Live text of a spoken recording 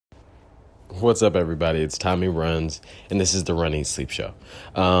What's up, everybody? It's Tommy Runs, and this is the Run Eat Sleep Show.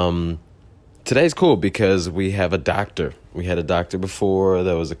 Today's cool because we have a doctor. We had a doctor before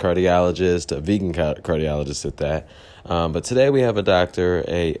that was a cardiologist, a vegan cardiologist at that. But today we have a doctor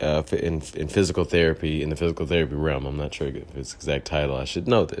in physical therapy, in the physical therapy realm. I'm not sure if it's exact title. I should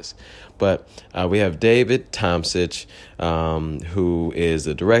know this. But we have David Tomsich, who is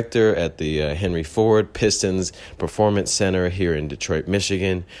the director at the Henry Ford Pistons Performance Center here in Detroit,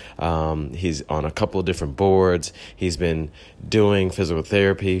 Michigan. He's on a couple of different boards. He's been doing physical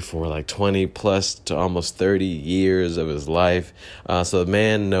therapy for like 20 plus to almost 30 years of his life. So the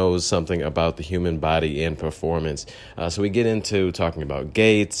man knows something about the human body and performance. So we get into talking about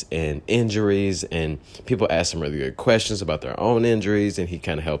gaits and injuries, and people ask him really good questions about their own injuries, and he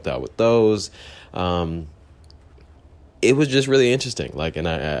kind of helped out with those. It was just really interesting, and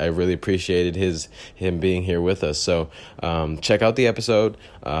I really appreciated him being here with us. So check out the episode.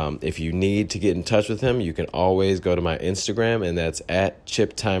 If you need to get in touch with him, you can always go to my Instagram, and that's at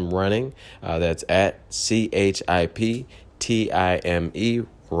ChipTimeRunning. That's at ChipTime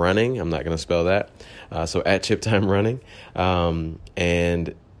Running. I'm not going to spell that. So at ChipTimeRunning.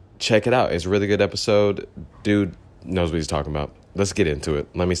 And check it out. It's a really good episode. Dude knows what he's talking about. Let's get into it.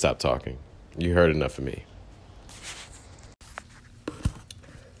 Let me stop talking. You heard enough of me.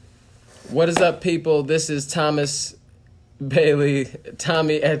 What is up, people? This is Thomas Bailey,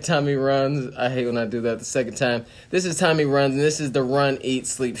 Tommy at Tommy Runs. I hate when I do that the second time. This is Tommy Runs, and this is the Run, Eat,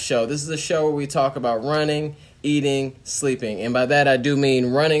 Sleep Show. This is a show where we talk about running, eating, sleeping. And by that, I do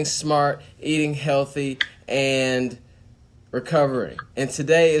mean running smart, eating healthy, and recovering. And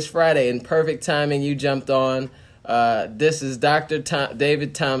today is Friday, and perfect timing. You jumped on. This is Dr.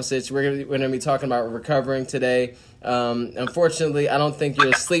 David Tomsich. We're going to be talking about recovering today. Unfortunately, I don't think you're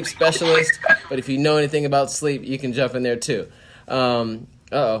a sleep specialist, but if you know anything about sleep, you can jump in there too. So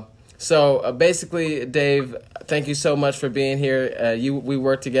basically, Dave, thank you so much for being here. We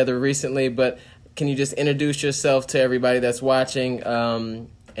worked together recently, but can you just introduce yourself to everybody that's watching? And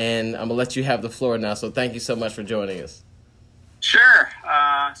I'm going to let you have the floor now. So thank you so much for joining us. Sure.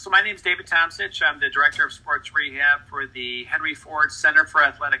 So my name is David Tomsich. I'm the director of Sports Rehab for the Henry Ford Center for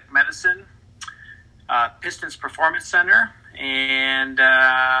Athletic Medicine, Pistons Performance Center. And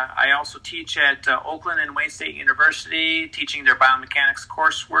I also teach at Oakland and Wayne State University, teaching their biomechanics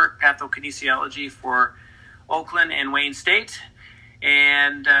coursework, pathokinesiology for Oakland and Wayne State.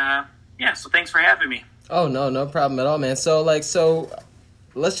 And so thanks for having me. Oh, no problem at all, man. So let's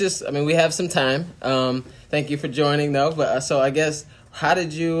just, we have some time. Thank you for joining, though. But so I guess, how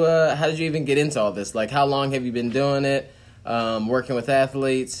did you even get into all this? How long have you been doing it? Working with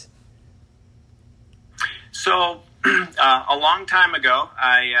athletes? So a long time ago,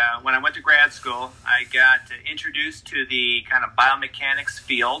 when I went to grad school, I got introduced to the kind of biomechanics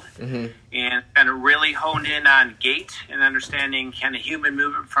field, mm-hmm. and kind of really honed in on gait and understanding kind of human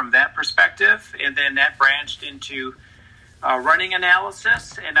movement from that perspective. And then that branched into running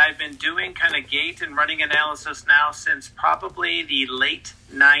analysis, and I've been doing kind of gait and running analysis now since probably the late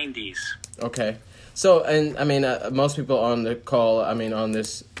 90s. Okay. So, and most people on the call, on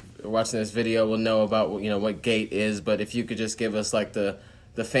this, watching this video will know about, what gait is, but if you could just give us the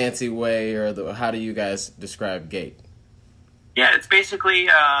fancy way, or how do you guys describe gait? Yeah, it's basically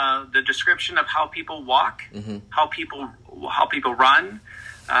the description of how people walk, mm-hmm. how people run,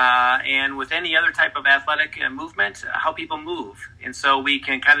 and with any other type of athletic movement, how people move. And so we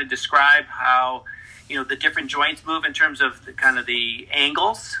can kind of describe how, the different joints move in terms of the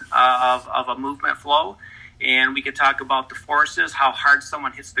angles of a movement flow. And we could talk about the forces, how hard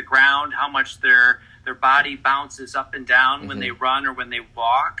someone hits the ground, how much their body bounces up and down, mm-hmm. when they run or when they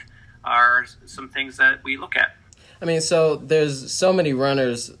walk, are some things that we look at. So there's so many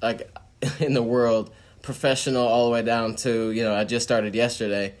runners in the world, professional all the way down to, I just started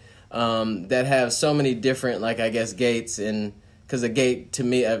yesterday, that have so many different, gaits. And because the gait, to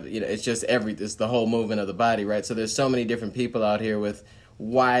me, it's just it's the whole movement of the body, right? So there's so many different people out here with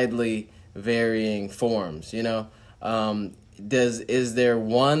widely varying forms, is there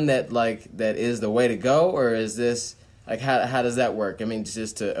one that is the way to go, or is this, how does that work?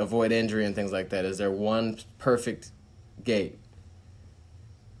 Just to avoid injury and things like that, is there one perfect gait?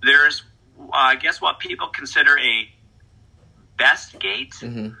 There's I guess what people consider a best gait,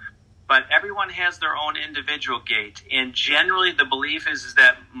 mm-hmm. but everyone has their own individual gait. And generally the belief is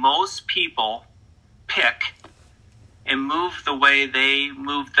that most people pick and move the way they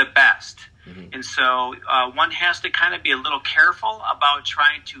move the best. Mm-hmm. And so one has to kind of be a little careful about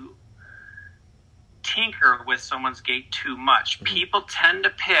trying to tinker with someone's gait too much. Mm-hmm. People tend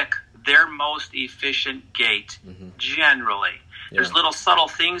to pick their most efficient gait, mm-hmm. generally. There's little subtle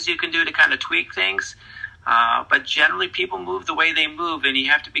things you can do to kind of tweak things. But generally people move the way they move, and you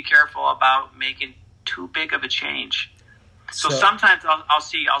have to be careful about making too big of a change. So sometimes I'll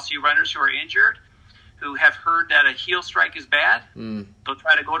see runners who are injured who have heard that a heel strike is bad. They'll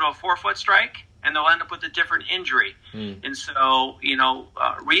try to go to a forefoot strike, and they'll end up with a different injury. And so,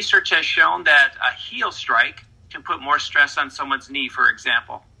 research has shown that a heel strike can put more stress on someone's knee, for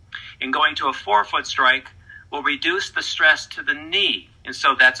example. And going to a forefoot strike will reduce the stress to the knee. And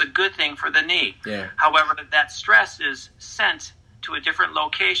so that's a good thing for the knee. Yeah. However, that stress is sent to a different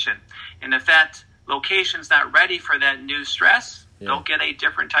location. And if that location's not ready for that new stress, they'll get a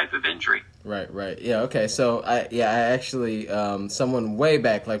different type of injury. Right. Yeah, okay. So, I actually, someone way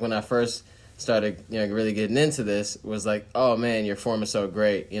back, like when I first started, really getting into this, was like, oh, man, your form is so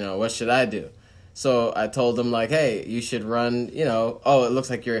great. What should I do? So I told them, like, hey, you should run, oh, it looks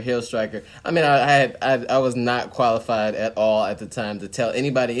like you're a heel striker. I mean, I was not qualified at all at the time to tell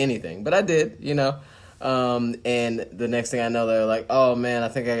anybody anything, but I did, and the next thing I know, they're like, oh, man, I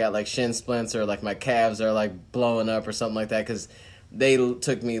think I got, like, shin splints, or, like, my calves are, like, blowing up or something like that, because they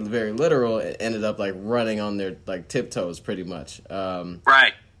took me very literal and ended up, like, running on their, like, tiptoes pretty much.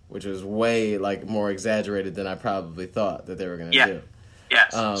 Right. Which was way, like, more exaggerated than I probably thought that they were going to do.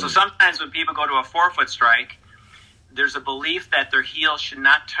 Yes. So sometimes when people go to a forefoot strike, there's a belief that their heel should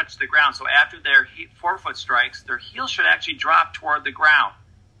not touch the ground. So after their forefoot strikes, their heel should actually drop toward the ground,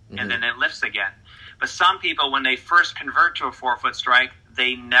 and then it lifts again. But some people, when they first convert to a forefoot strike,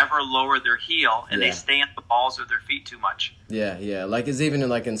 they never lower their heel, and they stay on the balls of their feet too much. Yeah. Like, it's even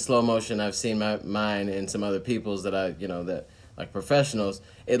in slow motion. I've seen mine and some other people's that that like professionals.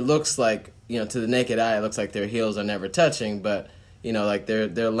 It looks like, to the naked eye, it looks like their heels are never touching, but like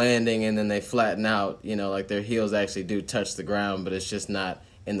they're landing and then they flatten out, like their heels actually do touch the ground, but it's just not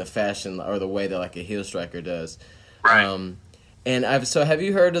in the fashion or the way that like a heel striker does. Right. And have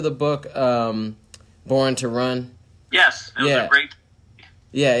you heard of the book Born to Run? Yes. It was a great.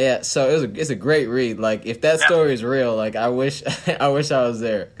 Yeah. So it's a great read. Like, if that story is real, like I wish I was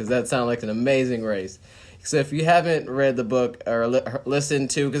there, because that sounded like an amazing race. So if you haven't read the book or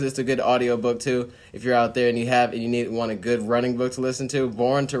listened to, because it's a good audio book too, if you're out there and you want a good running book to listen to,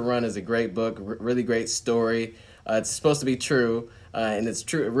 Born to Run is a great book, really great story. It's supposed to be true, and it's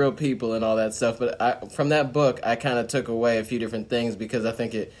true, real people and all that stuff. But from that book, I kind of took away a few different things, because I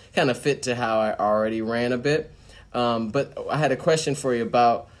think it kind of fit to how I already ran a bit. But I had a question for you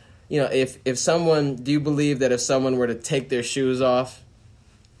about, if someone, do you believe that if someone were to take their shoes off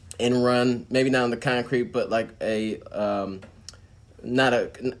and run, maybe not on the concrete, but like maybe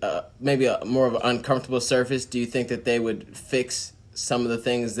a more of an uncomfortable surface, do you think that they would fix some of the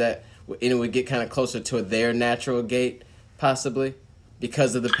things that it would get kind of closer to their natural gait, possibly,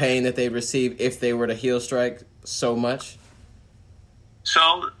 because of the pain that they receive if they were to heel strike so much?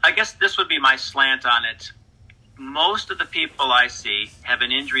 So I guess this would be my slant on it. Most of the people I see have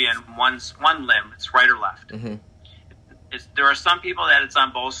an injury in one limb. It's right or left. Mm-hmm. There are some people that it's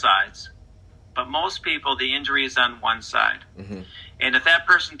on both sides, but most people, the injury is on one side. Mm-hmm. And if that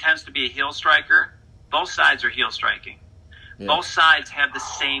person tends to be a heel striker, both sides are heel striking. Yeah. Both sides have the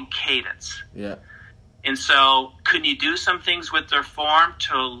same cadence. Yeah. And so can you do some things with their form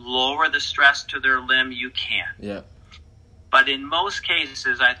to lower the stress to their limb? You can. Yeah. But in most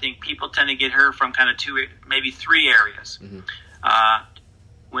cases, I think people tend to get hurt from kind of two, maybe three areas. Mm-hmm.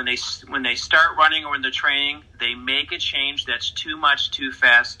 When they start running or when they're training, they make a change that's too much, too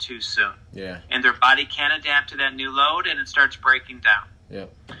fast, too soon. Yeah. And their body can't adapt to that new load, and it starts breaking down. Yeah.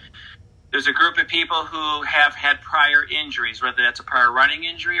 There's a group of people who have had prior injuries, whether that's a prior running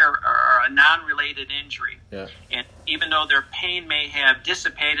injury or a non-related injury. Yeah. And even though their pain may have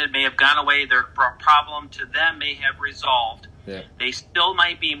dissipated, may have gone away, their problem to them may have resolved, they still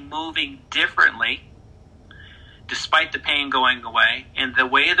might be moving differently despite the pain going away. And the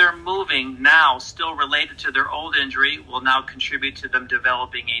way they're moving now, still related to their old injury, will now contribute to them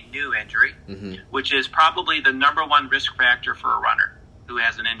developing a new injury, which is probably the number one risk factor for a runner who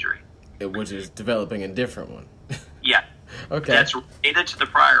has an injury. Which is developing a different one. Yeah. Okay. That's related to the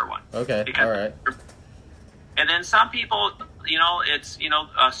prior one. Okay. All right. And then some people,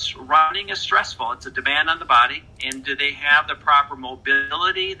 running is stressful. It's a demand on the body. And do they have the proper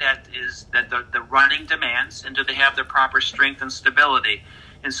mobility that the running demands? And do they have the proper strength and stability?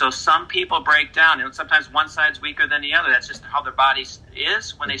 And so some people break down. Sometimes one side's weaker than the other. That's just how their body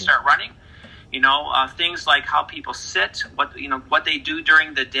is when they start running. Things like how people sit, what they do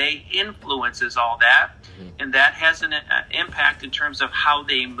during the day influences all that. And that has an impact in terms of how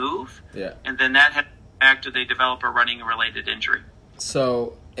they move. Yeah. And then that has an impact if they develop a running-related injury.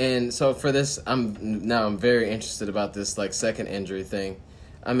 So And so for this, I'm very interested about this like second injury thing.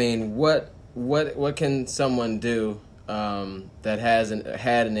 I mean, what can someone do that hasn't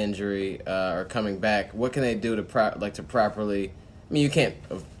had an injury or coming back? What can they do to properly? I mean,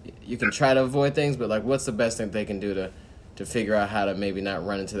 you can try to avoid things, but like, what's the best thing they can do to figure out how to maybe not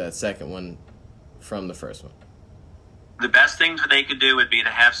run into that second one from the first one? The best things that they could do would be to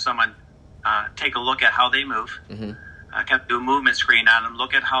have someone take a look at how they move. Mm-hmm. Kind of do a movement screen on them,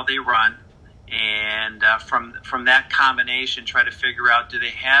 look at how they run, and from that combination, try to figure out, do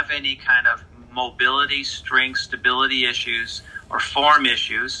they have any kind of mobility, strength, stability issues or form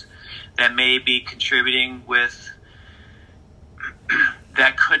issues that may be contributing with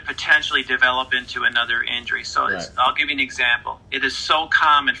that could potentially develop into another injury. So right. I'll give you an example. It is so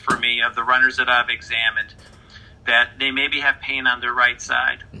common for me, of the runners that I've examined, that they maybe have pain on their right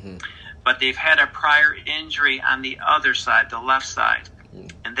side, mm-hmm. but they've had a prior injury on the other side, the left side.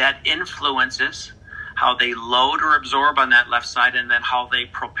 And that influences how they load or absorb on that left side, and then how they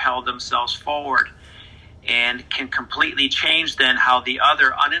propel themselves forward, and can completely change then how the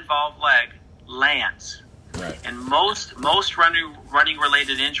other uninvolved leg lands. Right. And most running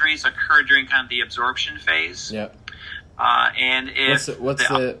related injuries occur during kind of the absorption phase. Yep. And if what's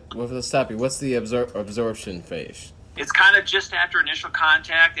the absorption phase? It's kind of just after initial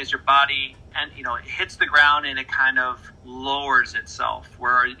contact, as your body it hits the ground and it kind of lowers itself,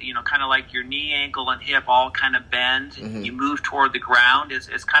 where kind of like your knee, ankle, and hip all kind of bend. Mm-hmm. You move toward the ground.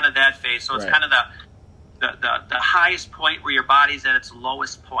 It's kind of that phase. So it's right. kind of the highest point where your body's at its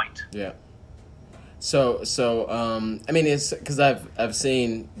lowest point. Yeah. So I mean, it's because I've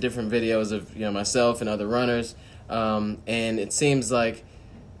seen different videos of myself and other runners, and it seems like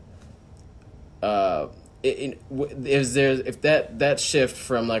if that shift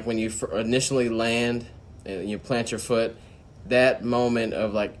from like when you initially land and you plant your foot, that moment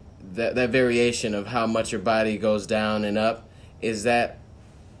of like that variation of how much your body goes down and up, is that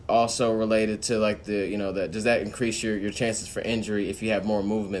also related to like does that increase your chances for injury if you have more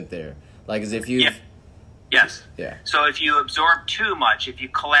movement there? Like as if you Yes. Yeah. So if you absorb too much, if you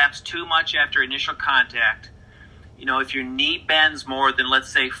collapse too much after initial contact, if your knee bends more than,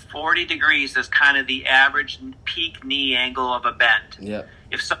 let's say, 40 degrees, that's kind of the average peak knee angle of a bend. Yeah.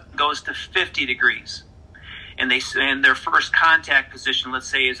 If something goes to 50 degrees and their first contact position, let's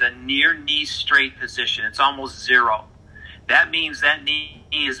say, is a near knee straight position, it's almost zero. That means that knee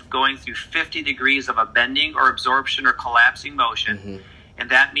is going through 50 degrees of a bending or absorption or collapsing motion. Mm-hmm. And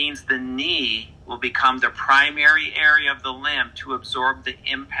that means the knee will become the primary area of the limb to absorb the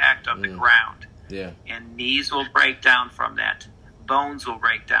impact of the ground. Yeah. And knees will break down from that. Bones will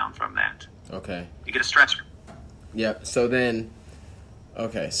break down from that. Okay. You get a stretch. Yep. So then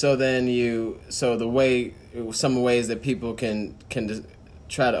some ways that people can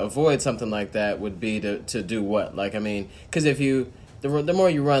try to avoid something like that would be to do what? Like, I mean, because if the more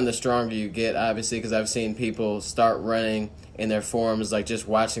you run, the stronger you get, obviously, because I've seen people start running and their forms, like just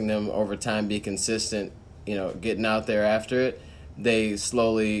watching them over time be consistent, getting out there after it, they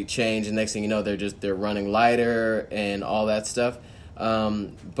slowly change, and next thing you know, they're running lighter and all that stuff.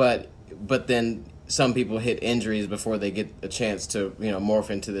 But then some people hit injuries before they get a chance to morph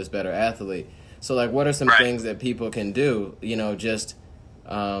into this better athlete. So like, what are some things that people can do, just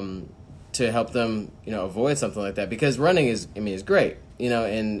to help them avoid something like that? Because running is great,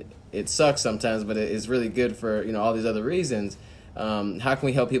 and it sucks sometimes, but it's really good for all these other reasons. How can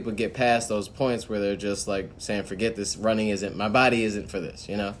we help people get past those points where they're just like saying, forget this, my body isn't for this,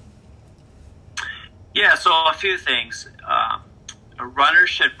 Yeah, so a few things. A runner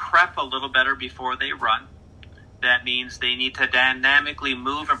should prep a little better before they run. That means they need to dynamically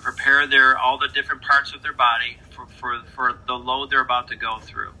move and prepare all the different parts of their body for the load they're about to go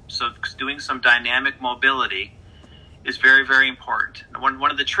through. So doing some dynamic mobility is very, very important. One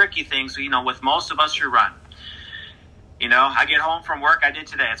of the tricky things, with most of us who run, I get home from work. I did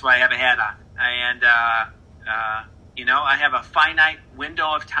today. That's why I have a hat on. And, I have a finite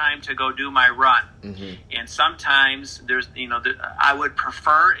window of time to go do my run. Mm-hmm. And sometimes there's, I would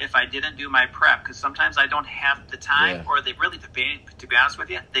prefer if I didn't do my prep, because sometimes I don't have the time or to be honest with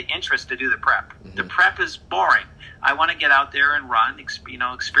you, the interest to do the prep. Mm-hmm. The prep is boring. I want to get out there and run,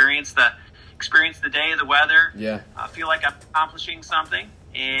 experience the day, the weather. Yeah. Feel like I'm accomplishing something.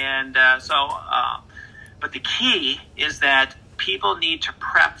 And but the key is that people need to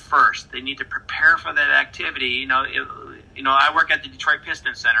prep first. They need to prepare for that activity. I work at the Detroit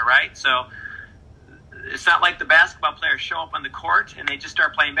Pistons Center, right? So it's not like the basketball players show up on the court and they just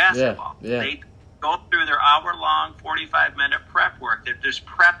start playing basketball. Yeah. They go through their hour-long, 45-minute prep work. There's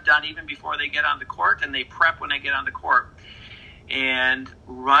prep done even before they get on the court, and they prep when they get on the court. And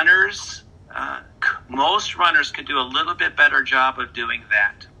runners, most runners could do a little bit better job of doing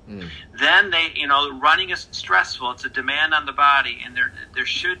that. Then running is stressful. It's a demand on the body, and there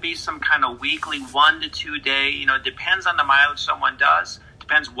should be some kind of weekly 1 to 2 day. It depends on the mileage someone does.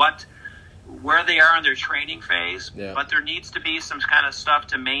 Depends where they are in their training phase. Yeah. But there needs to be some kind of stuff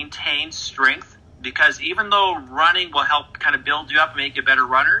to maintain strength, because even though running will help kind of build you up and make you a better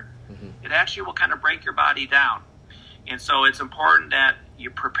runner, it actually will kind of break your body down. And so it's important that you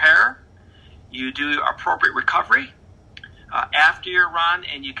prepare, you do appropriate recovery after your run,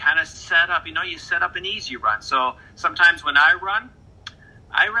 and you kind of set up an easy run. So sometimes when I run,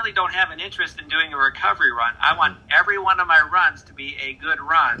 I really don't have an interest in doing a recovery run. I want every one of my runs to be a good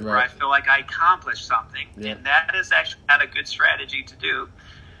run, where I feel like I accomplished something. Yeah. And that is actually not a good strategy to do.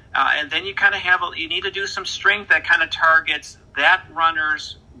 And then you kind of you need to do some strength that kind of targets that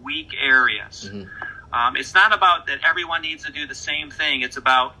runner's weak areas. It's not about that everyone needs to do the same thing. It's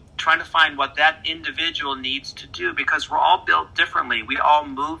about trying to find what that individual needs to do, because we're all built differently. We all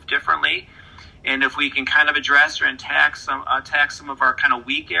move differently. And if we can kind of address or attack some of our kind of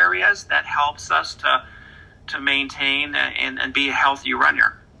weak areas, that helps us to maintain and be a healthy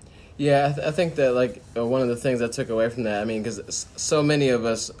runner. Yeah, I think that one of the things I took away from that, because so many of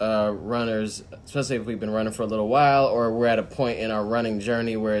us runners, especially if we've been running for a little while, or we're at a point in our running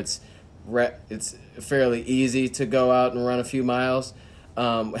journey where it's fairly easy to go out and run a few miles,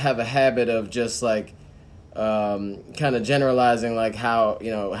 have a habit of just kind of generalizing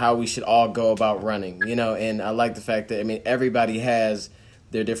how we should all go about running, and I like the fact that everybody has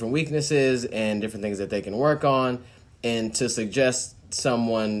their different weaknesses and different things that they can work on, and to suggest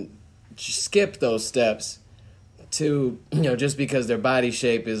someone skip those steps to just because their body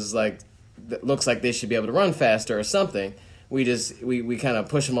shape is looks like they should be able to run faster or something, we kind of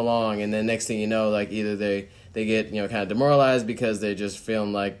push them along, and then next thing you know, either they get kind of demoralized because they're just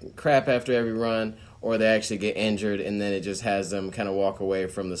feeling like crap after every run, or they actually get injured, and then it just has them kind of walk away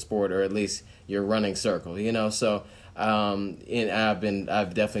from the sport, or at least your running circle, So, and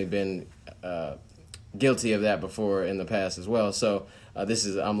I've definitely been guilty of that before in the past as well. So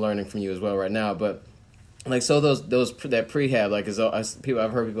I'm learning from you as well right now. But so that prehab,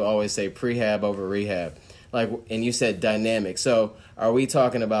 I've heard people always say prehab over rehab, and you said dynamic. So are we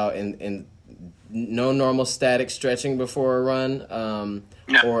talking about in no normal static stretching before a run?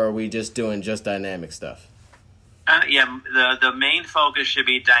 No. Or are we just doing dynamic stuff? The main focus should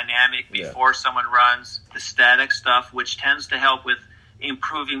be dynamic before someone runs. The static stuff, which tends to help with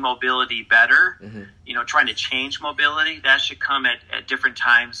improving mobility better, trying to change mobility, that should come at different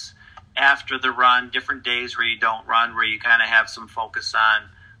times after the run, different days where you don't run, where you kind of have some focus on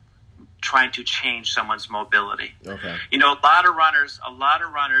trying to change someone's mobility. Okay. A lot of runners, a lot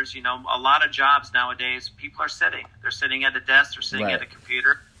of jobs nowadays, people are sitting. They're sitting at a desk, they're sitting at a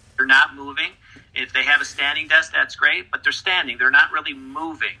computer. They're not moving. If they have a standing desk, that's great, but they're standing. They're not really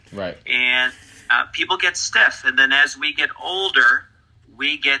moving. Right. And people get stiff. And then as we get older,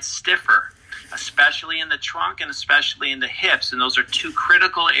 we get stiffer, especially in the trunk and especially in the hips. And those are two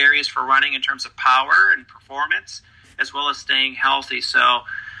critical areas for running in terms of power and performance, as well as staying healthy. So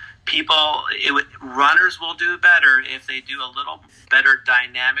runners will do better if they do a little better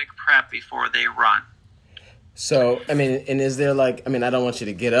dynamic prep before they run. So, and is there I don't want you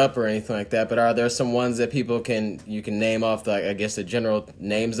to get up or anything like that, but are there some ones that you can name off the general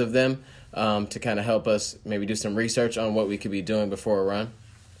names of them to kind of help us maybe do some research on what we could be doing before a run?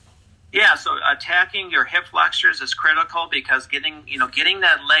 Yeah, so attacking your hip flexors is critical, because getting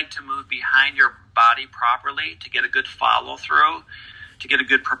that leg to move behind your body properly to get a good follow through, to get a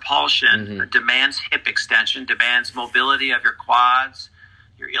good propulsion, demands hip extension, demands mobility of your quads,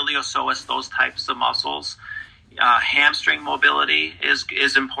 your iliopsoas, those types of muscles. Hamstring mobility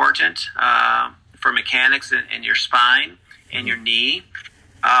is important for mechanics in your spine and your knee.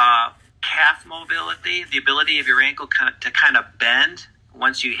 Calf mobility, the ability of your ankle to kind of bend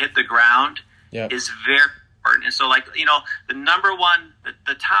once you hit the ground, is very important. And so, the number one,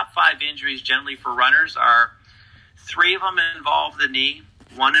 the top 5 injuries generally for runners are 3 of them involve the knee,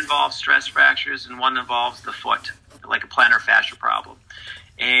 1 involves stress fractures, and 1 involves the foot, like a plantar fascia problem.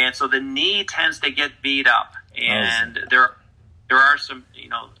 And so the knee tends to get beat up. And there are some,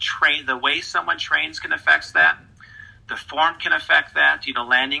 the way someone trains can affect that. The form can affect that.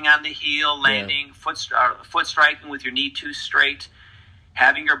 Landing on the heel, foot striking with your knee too straight,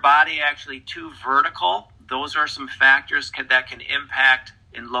 having your body actually too vertical. Those are some factors that can impact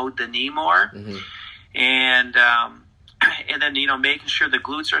and load the knee more. And then making sure the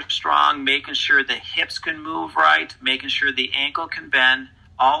glutes are strong, making sure the hips can move right, making sure the ankle can bend,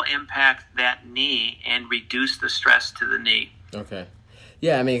 all impact that knee and reduce the stress to the knee. Okay.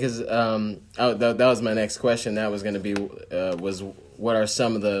 Yeah, I mean, because that was my next question. That was going to be was what are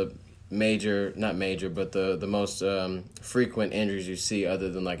some of the not major, but the most frequent injuries you see other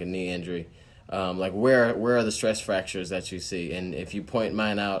than like a knee injury? Like where are the stress fractures that you see? And if you point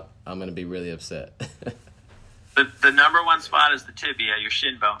mine out, I'm going to be really upset. The number one spot is the tibia, your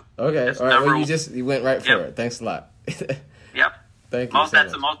shin bone. Okay, That's all right. Well, you went right for it. Thanks a lot. Yep. Thank you.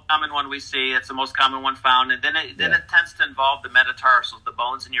 That's the most common one we see. It's the most common one found, and then it tends to involve the metatarsals, the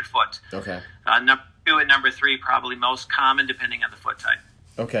bones in your foot. Okay. Number 2 and number 3 probably most common, depending on the foot type.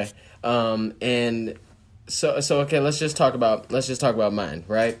 Okay. And so okay. Let's just talk about mine,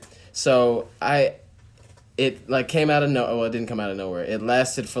 right? So it like came out of nowhere. Well, it didn't come out of nowhere. It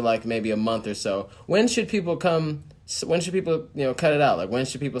lasted for like maybe a month or so. When should people cut it out? Like when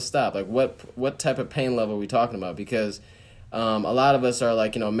should people stop? Like what type of pain level are we talking about? Because a lot of us are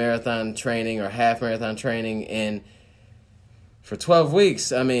like, marathon training or half marathon training, and for 12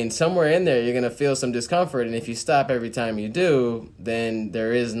 weeks, I mean, somewhere in there you're going to feel some discomfort, and if you stop every time you do, then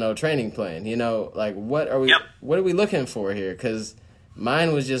there is no training plan. Like what are we looking for here? Cuz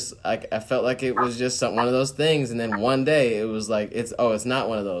mine was just like I felt like it was just one of those things, and then one day it was like it's not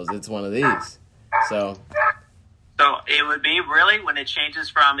one of those, it's one of these. So it would be really when it changes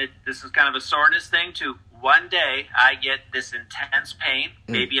from this is kind of a soreness thing to one day I get this intense pain.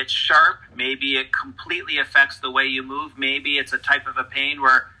 Maybe it's sharp. Maybe it completely affects the way you move. Maybe it's a type of a pain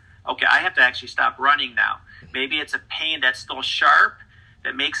where, okay, I have to actually stop running now. Maybe it's a pain that's still sharp,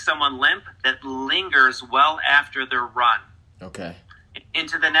 that makes someone limp, that lingers well after their run. Okay.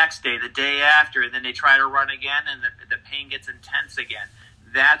 Into the next day, the day after, and then they try to run again, and the pain gets intense again.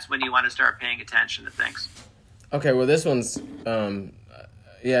 That's when you want to start paying attention to things. Okay, well, this one's...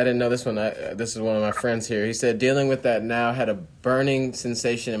 I didn't know this one. This is one of my friends here. He said, dealing with that now, had a burning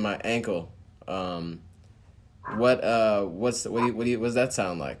sensation in my ankle. What does that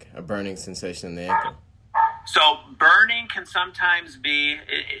sound like? A burning sensation in the ankle? So burning can sometimes be,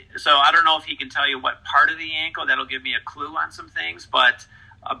 so I don't know if he can tell you what part of the ankle. That'll give me a clue on some things. But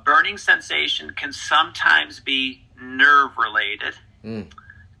a burning sensation can sometimes be nerve related.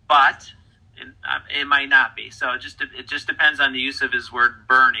 But it might not be. So it just depends on the use of his word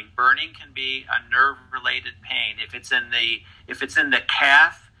burning. Burning can be a nerve related pain. If it's in the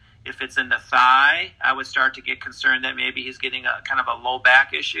calf, if it's in the thigh, I would start to get concerned that maybe he's getting a kind of a low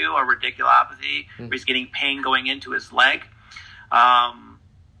back issue or radiculopathy, or he's getting pain going into his leg. So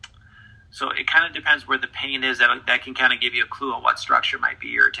it kind of depends where the pain is. That can kind of give you a clue of what structure might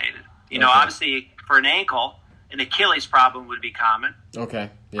be irritated. Obviously for an ankle, an Achilles problem would be common.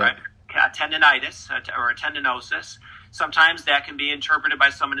 Okay. Yeah. Right? Tendinitis or a tendinosis. Sometimes that can be interpreted by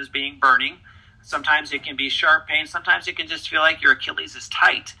someone as being burning. Sometimes it can be sharp pain. Sometimes it can just feel like your Achilles is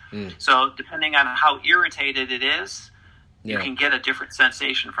tight. So depending on how irritated it is, you can get a different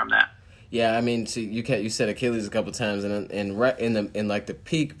sensation from that. Yeah, I mean, so you said Achilles a couple times, and right in like the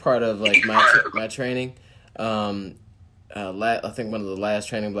peak part of like my training, I think one of the last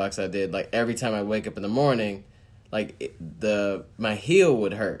training blocks I did, like every time I wake up in the morning, like my heel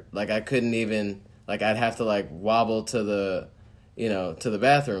would hurt. Like I couldn't even, like I'd have to like wobble to the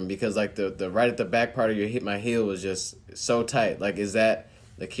bathroom because like the right at the back part of my heel was just so tight. Like, is that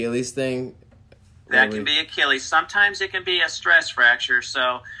the Achilles thing? That can be Achilles. Sometimes it can be a stress fracture.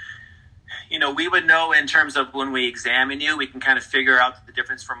 So, we would know in terms of when we examine you, we can kind of figure out the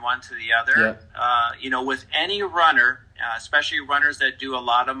difference from one to the other. Yeah. With any runner, especially runners that do a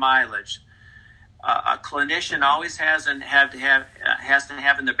lot of mileage, a clinician always has to have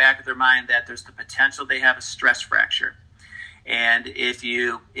in the back of their mind that there's the potential they have a stress fracture. And if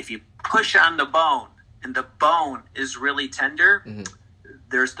you push on the bone and the bone is really tender,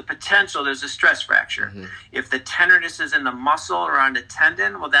 there's the potential there's a stress fracture. If the tenderness is in the muscle or on the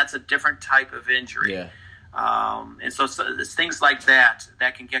tendon, well, that's a different type of injury. Yeah. And so there's things like that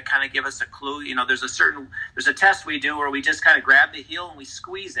can give us a clue. There's a test we do where we just kind of grab the heel and we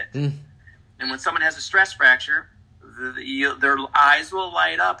squeeze it. And when someone has a stress fracture, their eyes will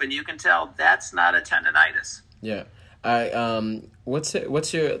light up, and you can tell that's not a tendonitis. Yeah. What's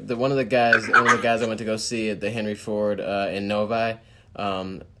one of the guys I went to go see at the Henry Ford in Novi.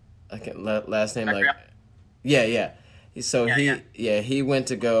 I can't last name like. Yeah. So he went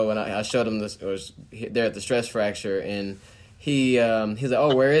to go, and I showed him this. Was there at the stress fracture, and he's like,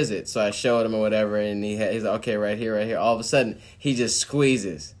 oh, where is it? So I showed him or whatever, and he's like, okay, right here. All of a sudden, he just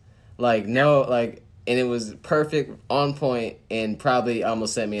squeezes. And it was perfect, on point, and probably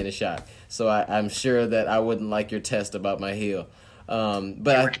almost sent me in a shock. So I'm sure that I wouldn't like your test about my heel. I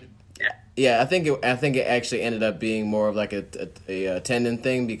think it actually ended up being more of like a tendon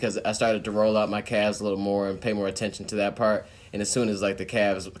thing because I started to roll out my calves a little more and pay more attention to that part. and as soon as like the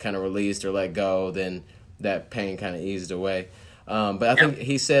calves kind of released or let go, then that pain kind of eased away. But I think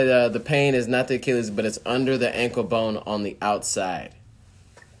he said the pain is not the Achilles, but it's under the ankle bone on the outside.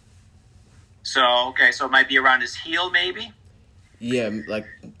 So it might be around his heel, maybe. Yeah, like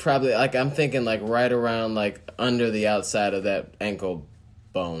probably like I'm thinking like right around like under the outside of that ankle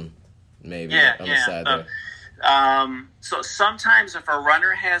bone, maybe on the side there. So sometimes if a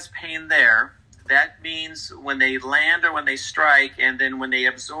runner has pain there, that means when they land or when they strike, and then when they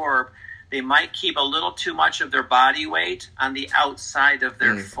absorb, they might keep a little too much of their body weight on the outside of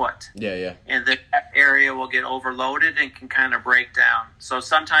their foot. Yeah. And that area will get overloaded and can kind of break down. So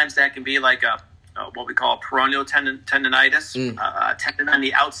sometimes that can be like what we call a peroneal tendonitis. A tendon on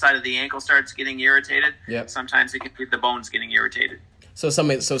the outside of the ankle starts getting irritated. Yep. Sometimes it can be the bones getting irritated. So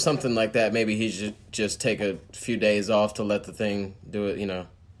something like that, maybe he should just take a few days off to let the thing do it,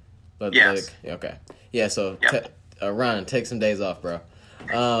 Yes. Okay. Yeah, so Ron, take some days off, bro.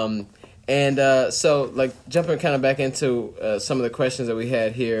 So like jumping kind of back into some of the questions that we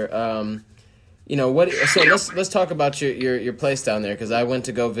had here, let's talk about your place down there, because I went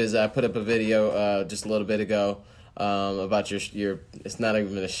to go visit. I put up a video just a little bit ago about your it's not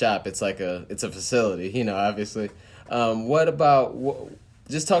even a shop, it's a facility, obviously.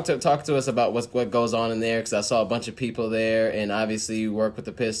 Just talk to us about what goes on in there, because I saw a bunch of people there, and obviously you work with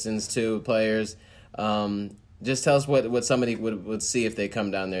the Pistons too, players. Just tell us what somebody would see if they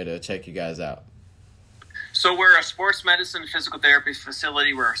come down there to check you guys out. So we're a sports medicine physical therapy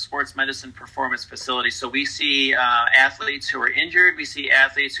facility. We're a sports medicine performance facility. So we see athletes who are injured. We see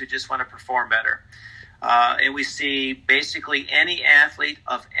athletes who just want to perform better. And we see basically any athlete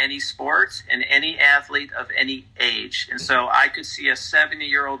of any sport and any athlete of any age. And so I could see a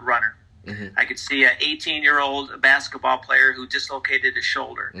 70-year-old runner. Mm-hmm. I could see an 18-year-old basketball player who dislocated his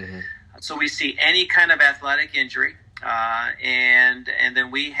shoulder. Mm-hmm. So we see any kind of athletic injury. And then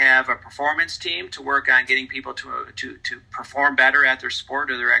we have a performance team to work on getting people to perform better at their sport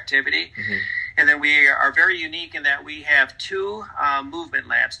or their activity. Mm-hmm. And then we are very unique in that we have two movement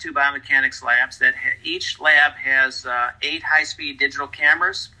labs, two biomechanics labs, that each lab has 8 high-speed digital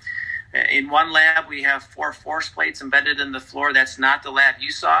cameras. In one lab, we have 4 force plates embedded in the floor. That's not the lab you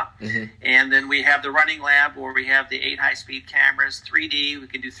saw. Mm-hmm. And then we have the running lab where we have the 8 high-speed cameras, 3D. We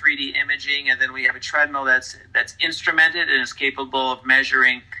can do 3D imaging. And then we have a treadmill that's instrumented and is capable of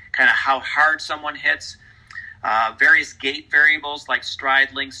measuring kind of how hard someone hits, various gait variables like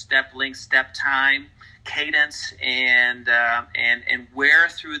stride length, step time, cadence, and where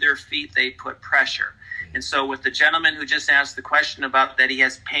through their feet they put pressure. And so with the gentleman who just asked the question about that he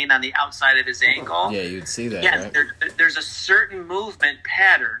has pain on the outside of his ankle. Yeah, you'd see that, yes, right? There's a certain movement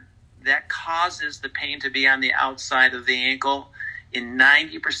pattern that causes the pain to be on the outside of the ankle. In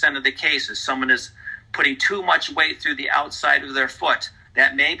 90% of the cases, someone is putting too much weight through the outside of their foot.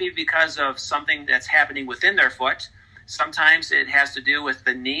 That may be because of something that's happening within their foot. Sometimes it has to do with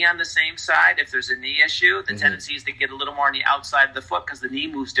the knee on the same side. If there's a knee issue, the tendency is to get a little more on the outside of the foot because the knee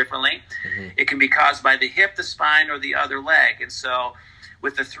moves differently. Mm-hmm. It can be caused by the hip, the spine, or the other leg. And so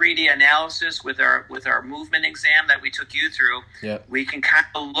with the 3D analysis, with our movement exam that we took you through, we can kind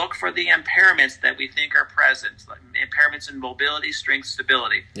of look for the impairments that we think are present, like impairments in mobility, strength,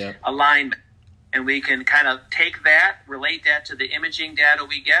 stability, alignment. And we can kind of take that, relate that to the imaging data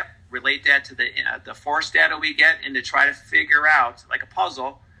we get, relate that to the force data we get, and to try to figure out, like a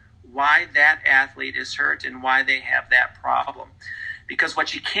puzzle, why that athlete is hurt and why they have that problem. Because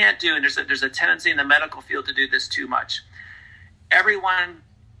what you can't do, and there's a tendency in the medical field to do this too much, everyone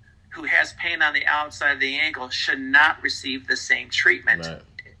who has pain on the outside of the ankle should not receive the same treatment. Right.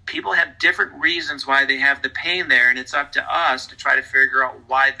 People have different reasons why they have the pain there, and it's up to us to try to figure out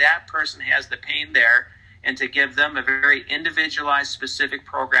why that person has the pain there and to give them a very individualized, specific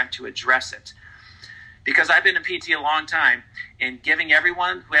program to address it. Because I've been in PT a long time, and giving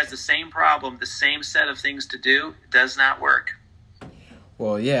everyone who has the same problem the same set of things to do does not work.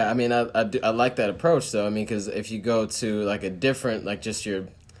 Well, yeah, I mean, I like that approach, though. I mean, because if you go to like a different, like just your,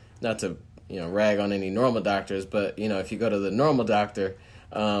 not to rag on any normal doctors, but if you go to the normal doctor,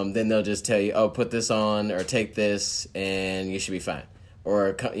 then they'll just tell you, oh, put this on or take this, and you should be fine,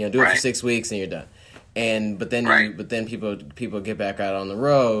 or do it for 6 weeks and you're done. But then people get back out on the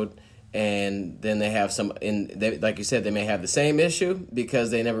road, and then they have like you said, they may have the same issue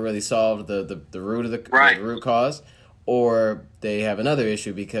because they never really solved the root of the root cause, or they have another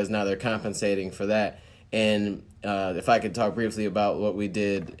issue because now they're compensating for that. And if I could talk briefly about what we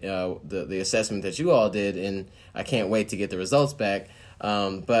did, the assessment that you all did, and I can't wait to get the results back.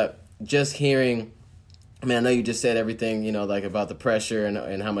 But just hearing I mean, I know you just said everything, like about the pressure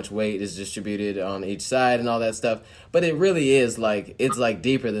and how much weight is distributed on each side and all that stuff. But it really is it's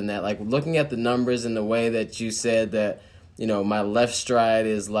deeper than that. Like looking at the numbers and the way that you said that, my left stride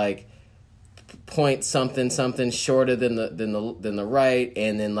is like point something shorter than the right,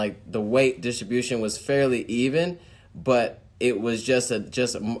 and then like the weight distribution was fairly even, but it was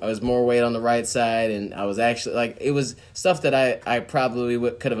it was more weight on the right side, and I was actually like, it was stuff that I probably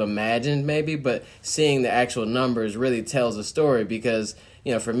could have imagined maybe, but seeing the actual numbers really tells a story because,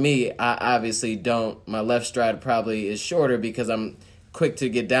 for me, I obviously my left stride probably is shorter because I'm quick to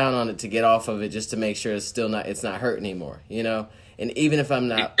get down on it to get off of it just to make sure it's not hurt anymore, and even if I'm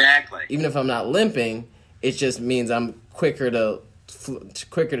not limping, it just means I'm quicker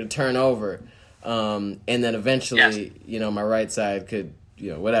to turn over. And then eventually, yes. My right side could,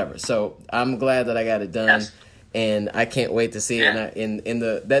 whatever. So I'm glad that I got it done, yes. And I can't wait to see it. And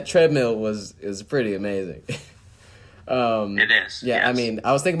that treadmill is pretty amazing. It is. Yeah, yes. I mean,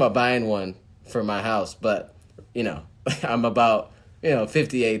 I was thinking about buying one for my house, but I'm about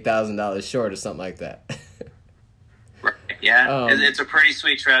 $58,000 short or something like that. Right. Yeah, it's a pretty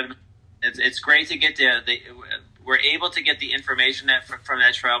sweet treadmill. It's great to get we're able to get the information from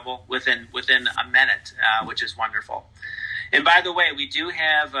that treadmill within a minute, which is wonderful. And by the way, we do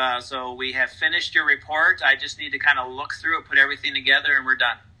have so we have finished your report. I just need to kind of look through it, put everything together, and we're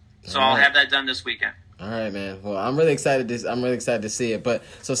done. So I'll have that done this weekend. All right, man. Well, I'm really excited to see it. But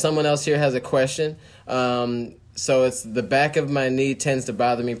so someone else here has a question. So it's the back of my knee tends to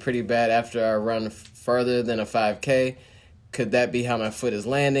bother me pretty bad after I run further than a 5K. Could that be how my foot is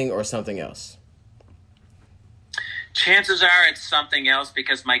landing or something else? Chances are it's something else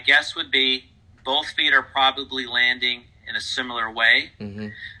because my guess would be both feet are probably landing in a similar way. Mm-hmm.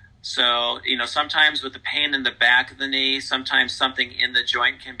 So, sometimes with the pain in the back of the knee, sometimes something in the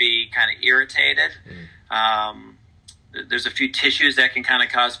joint can be kind of irritated. Mm-hmm. There's a few tissues that can kind of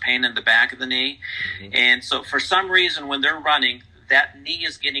cause pain in the back of the knee. Mm-hmm. And so for some reason when they're running, that knee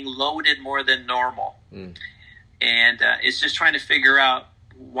is getting loaded more than normal. Mm. And it's just trying to figure out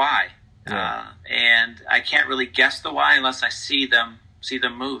why. Yeah. And I can't really guess the why unless I see them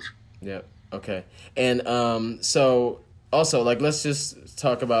move. Yeah. Okay. And so also, like, let's just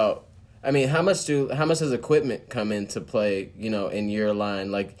talk about. I mean, how much does equipment come into play? In your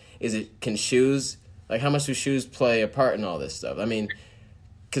line, like, can shoes? Like, how much do shoes play a part in all this stuff? I mean,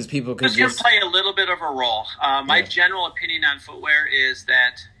 because people can can play a little bit of a role. My general opinion on footwear is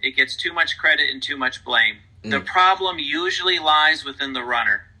that it gets too much credit and too much blame. Mm. The problem usually lies within the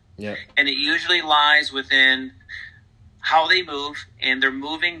runner. Yep. And it usually lies within how they move, and they're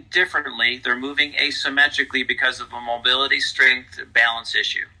moving differently. They're moving asymmetrically because of a mobility, strength, balance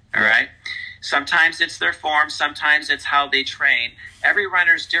issue. All right? Sometimes it's their form. Sometimes it's how they train. Every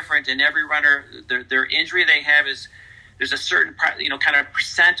runner is different, and every runner, their injury they have is there's a certain kind of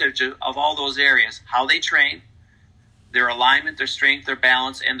percentage of all those areas. How they train, their alignment, their strength, their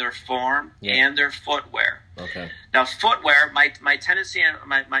balance, and their form, and their footwear. Okay. Now, footwear, my tendency,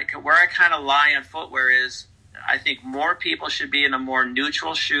 where I kind of lie on footwear is I think more people should be in a more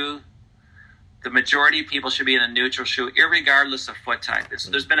neutral shoe. The majority of people should be in a neutral shoe, irregardless of foot type. So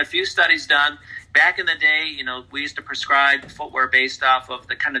there's been a few studies done. Back in the day, we used to prescribe footwear based off of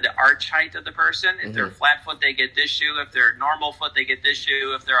the kind of the arch height of the person. If they're a flat foot, they get this shoe. If they're a normal foot, they get this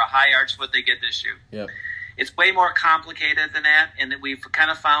shoe. If they're a high arch foot, they get this shoe. Yep. It's way more complicated than that, and that we've kind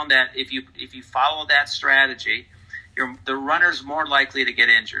of found that if you follow that strategy, the runner's more likely to get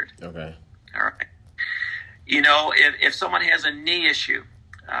injured. Okay. All right. If someone has a knee issue,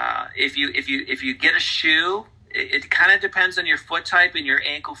 if you get a shoe, it kind of depends on your foot type and your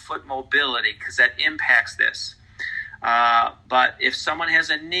ankle foot mobility because that impacts this. But if someone has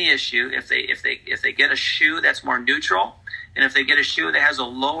a knee issue, if they get a shoe that's more neutral, and if they get a shoe that has a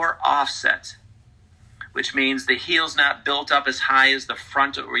lower offset, which means the heel's not built up as high as the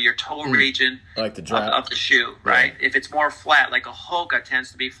front or your toe region like the of the shoe, right? If it's more flat, like a Hoka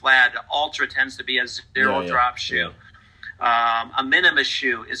tends to be flat, an Ultra tends to be a zero drop shoe. Yeah. A Minimus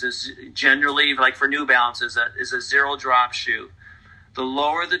shoe is generally, like for New Balance, is a zero drop shoe. The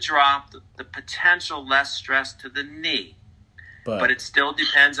lower the drop, the potential less stress to the knee. But it still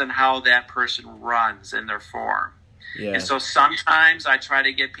depends on how that person runs in their form. Yeah. And so sometimes I try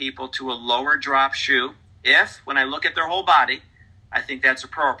to get people to a lower drop shoe when I look at their whole body, I think that's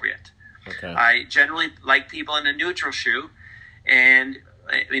appropriate. Okay. I generally like people in a neutral shoe. And,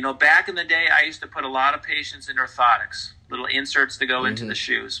 back in the day, I used to put a lot of patients in orthotics, little inserts to go into the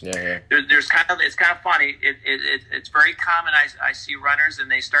shoes. Yeah. It's kind of funny. It's very common. I see runners and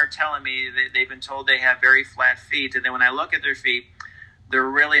they start telling me that they've been told they have very flat feet. And then when I look at their feet, they're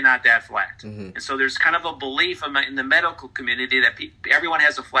really not that flat. And so there's kind of a belief in the medical community that everyone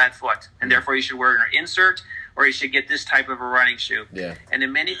has a flat foot, and therefore you should wear an insert or you should get this type of a running shoe. Yeah. And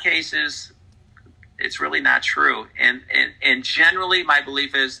in many cases, it's really not true. And generally, my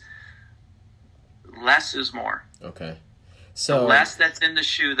belief is less is more. Okay. So the less that's in the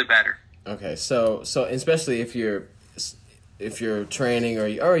shoe, the better. Okay. So especially if you're training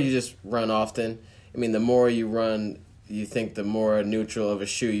or you just run often, I mean, the more you run, you think the more neutral of a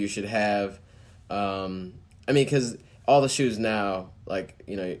shoe you should have. I mean, because all the shoes now, like,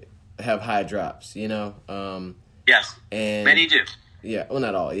 you know, have high drops, you know? Yes, and many do. Yeah, well,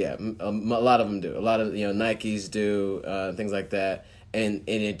 not all, yeah. A lot of them do. A lot of, you know, Nikes do, things like that. And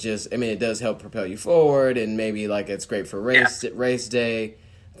it just, I mean, it does help propel you forward, and maybe, like, it's great for race day,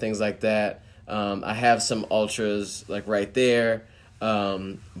 things like that. I have some Ultras, like, right there.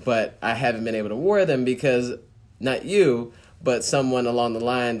 But I haven't been able to wear them because, not you, but someone along the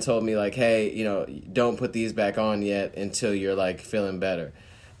line told me, like, hey, you know, don't put these back on yet until you're, like, feeling better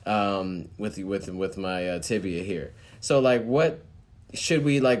with my tibia here. So, like, what should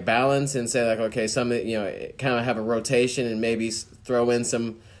we, like, balance and say, like, okay, some, you know, kind of have a rotation and maybe throw in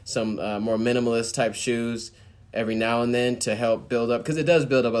some more minimalist type shoes every now and then to help build up, because it does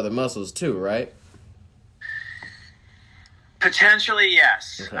build up other muscles too, right? Potentially,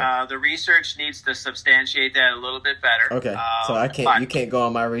 yes. Okay. The research needs to substantiate that a little bit better. Okay, so you can't go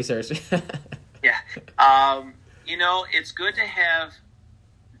on my research. Yeah. You know, it's good to have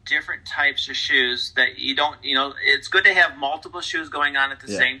different types of shoes that you don't, you know, it's good to have multiple shoes going on at the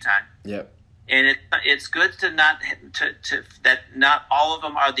same time. Yep. And it's good to that not all of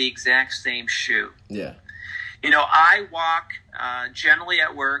them are the exact same shoe. Yeah. You know, I walk generally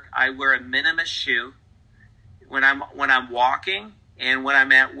at work. I wear a minimalist shoe when I'm walking and when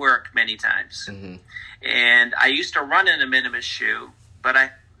I'm at work many times. Mm-hmm. And I used to run in a minimalist shoe, but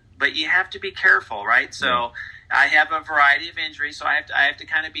you have to be careful, right? So I have a variety of injuries, so I have to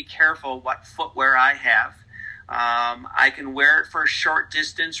kind of be careful what footwear I have. I can wear it for short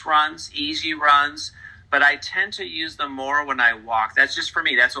distance runs, easy runs, but I tend to use them more when I walk. That's just for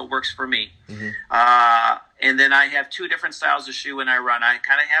me. That's what works for me. Mm-hmm. And then I have two different styles of shoe when I run. I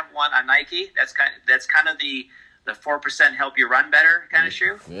kind of have one, a Nike. That's kind of the 4% help you run better kind of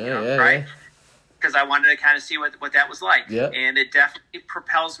shoe. Right? Because I wanted to kind of see what that was like. Yep. And it definitely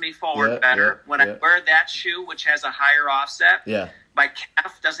propels me forward better. When I wear that shoe, which has a higher offset, my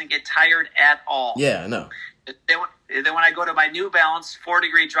calf doesn't get tired at all. Yeah, I know. Then when I go to my New Balance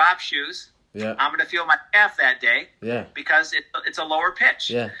 4-degree drop shoes, I'm going to feel my calf that day because it's a lower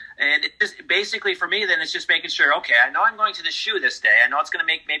pitch. Yeah. And it just, basically for me, then it's just making sure, okay, I know I'm going to the shoe this day. I know it's going to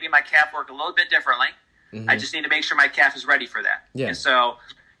make maybe my calf work a little bit differently. Mm-hmm. I just need to make sure my calf is ready for that. Yeah. And so,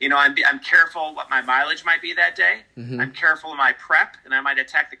 you know, I'm careful what my mileage might be that day. Mm-hmm. I'm careful of my prep, and I might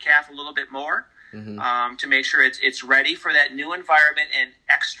attack the calf a little bit more to make sure it's ready for that new environment and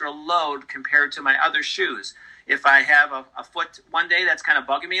extra load compared to my other shoes. If I have a foot one day that's kind of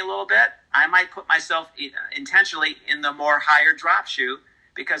bugging me a little bit, I might put myself intentionally in the more higher drop shoe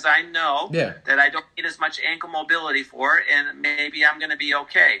because I know that I don't need as much ankle mobility for it, and maybe I'm going to be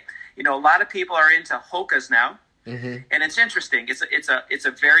okay. You know, a lot of people are into Hokas now, and it's interesting. It's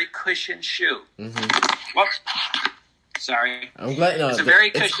a very cushioned shoe. Whoops. Sorry. I'm glad. No, it's a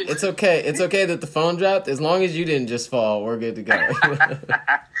very cushioned. It's okay. It's okay that the phone dropped. As long as you didn't just fall, we're good to go.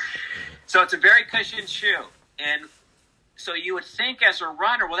 So it's a very cushioned shoe. And so you would think as a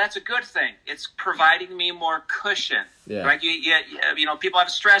runner, well, that's a good thing. It's providing me more cushion. Yeah. Right? You know, people have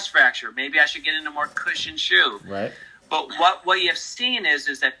a stress fracture. Maybe I should get into a more cushioned shoe. Right. But what you've seen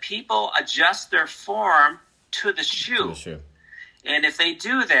is that people adjust their form to the shoe. And if they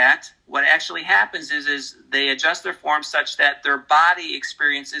do that, what actually happens is they adjust their form such that their body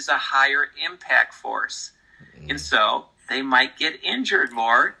experiences a higher impact force. And so they might get injured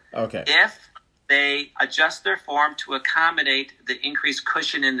more if they adjust their form to accommodate the increased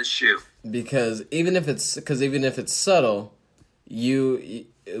cushion in the shoe. Because even if it's subtle, you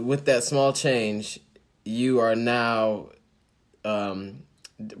with that small change, you are now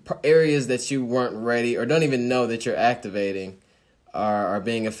areas that you weren't ready or don't even know that you're activating are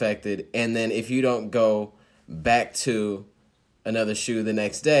being affected. And then if you don't go back to another shoe the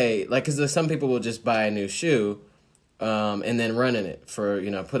next day, like, because some people will just buy a new shoe and then run in it for, you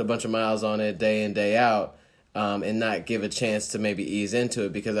know, put a bunch of miles on it day in, day out, and not give a chance to maybe ease into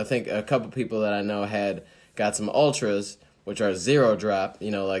it. Because I think a couple people that I know got some Ultras, which are 0 drop,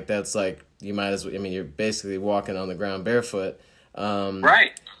 you know, like that's like, you might as well, I mean, you're basically walking on the ground barefoot.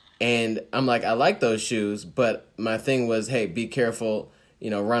 Right. And I'm like, I like those shoes, but my thing was, hey, be careful, you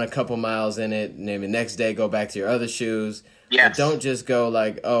know, run a couple miles in it, maybe next day go back to your other shoes. But don't just go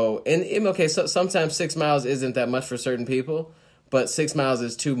like, oh, and okay, so sometimes 6 miles isn't that much for certain people, but 6 miles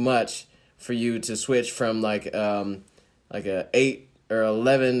is too much for you to switch from like a 8 or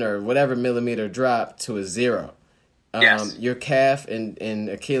 11 or whatever millimeter drop to a 0. Your calf and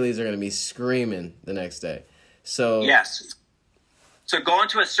Achilles are going to be screaming the next day. So yes. So going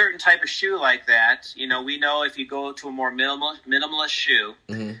to a certain type of shoe like that, we know if you go to a more minimalist shoe,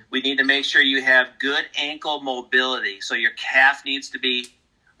 we need to make sure you have good ankle mobility. So your calf needs to be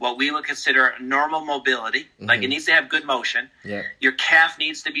what we would consider normal mobility. Like it needs to have good motion. Yeah. Your calf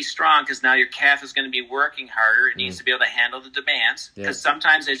needs to be strong because now your calf is going to be working harder. It needs to be able to handle the demands. Because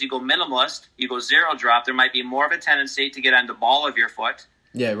sometimes as you go minimalist, you go 0 drop, there might be more of a tendency to get on the ball of your foot.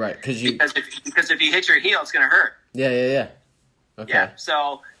 Yeah, right. Because if you hit your heel, it's going to hurt. Yeah. Okay. Yeah,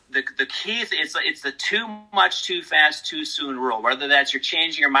 so the key is it's the too much, too fast, too soon rule. Whether that's you're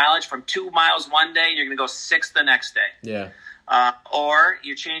changing your mileage from 2 miles one day and you're going to go 6 the next day. Yeah. Or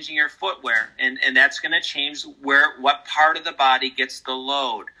you're changing your footwear, and that's going to change what part of the body gets the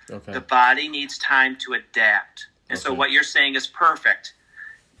load. Okay. The body needs time to adapt. And so what you're saying is perfect.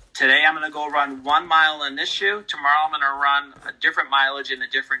 Today I'm going to go run 1 mile in this shoe. Tomorrow I'm going to run a different mileage in a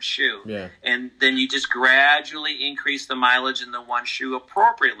different shoe. Yeah. And then you just gradually increase the mileage in the one shoe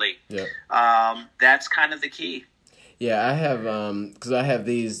appropriately. Yeah. That's kind of the key. Yeah, I have because I have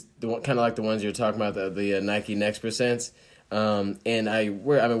these kind of like the ones you're talking about, the Nike Next Percents, and I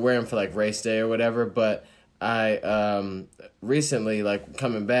wear them for like race day or whatever. But I recently, like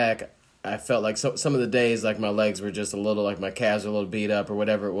coming back, I felt like some of the days, like my legs were just a little, like my calves were a little beat up or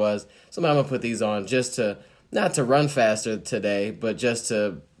whatever it was. So I'm going to put these on just to, not to run faster today, but just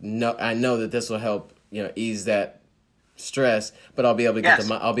to know, I know that this will help, ease that stress, but I'll be able to get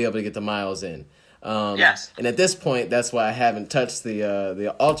the miles in. Yes. And at this point, that's why I haven't touched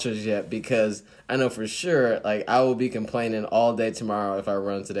the ultras yet, because I know for sure, like I will be complaining all day tomorrow if I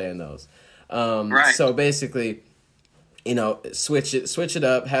run today in those. Right. So basically, switch it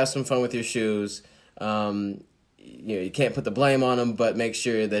up, have some fun with your shoes. You can't put the blame on them, but make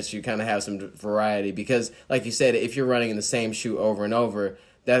sure that you kind of have some variety, because like you said, if you're running in the same shoe over and over,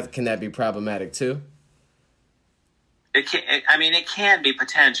 can that be problematic too? It can be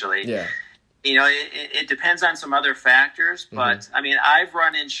potentially. Yeah. It depends on some other factors, but I've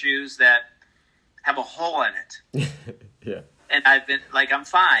run in shoes that have a hole in it. Yeah. And I've been like, I'm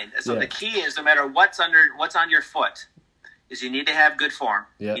fine. So the key is, no matter what's on your foot, is you need to have good form.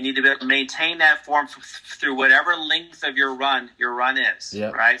 Yep. You need to be able to maintain that form through whatever length of your run is.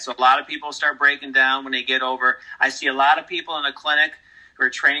 Yep. Right? So a lot of people start breaking down when they get over. I see a lot of people in a clinic who are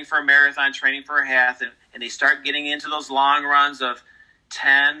training for a marathon, training for a half, and they start getting into those long runs of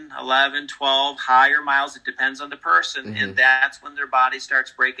 10, 11, 12, higher miles. It depends on the person. And that's when their body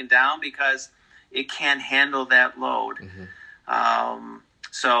starts breaking down, because it can't handle that load.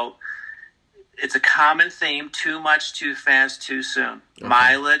 So it's a common theme: too much, too fast, too soon. Okay.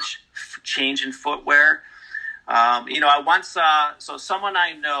 Mileage, change in footwear. I once saw, someone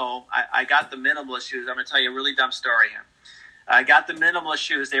I know, I got the minimalist shoes. I'm going to tell you a really dumb story here. I got the minimalist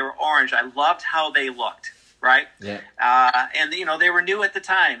shoes. They were orange. I loved how they looked, right? Yeah. And, they were new at the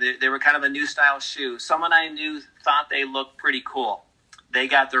time. They were kind of a new style shoe. Someone I knew thought they looked pretty cool. They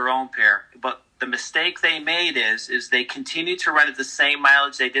got their own pair. But the mistake they made is they continued to run at the same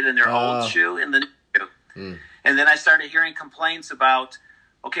mileage they did in their old shoe in the new shoe. And then I started hearing complaints about,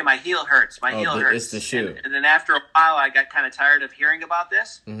 okay, my heel hurts. My heel hurts. It's the shoe. And then after a while, I got kind of tired of hearing about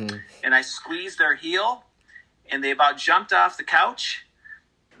this. And I squeezed their heel, and they about jumped off the couch.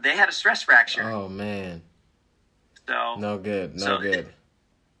 They had a stress fracture. Oh, man. So no good. Good.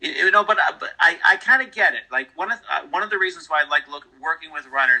 But I kind of get it. Like one of the reasons why I like working with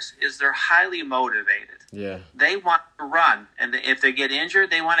runners is they're highly motivated. Yeah. They want to run, and if they get injured,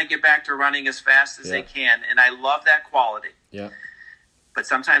 they want to get back to running as fast as they can. And I love that quality. Yeah. But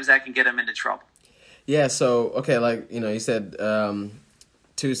sometimes that can get them into trouble. Yeah. So okay, like you said,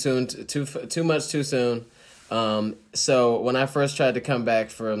 too soon, too much too soon. So when I first tried to come back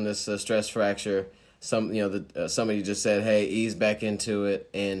from this stress fracture, somebody just said, hey, ease back into it.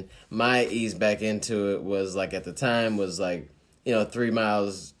 And my ease back into it was like, at the time was like, 3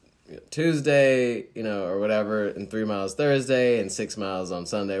 miles Tuesday, or whatever, and 3 miles Thursday and 6 miles on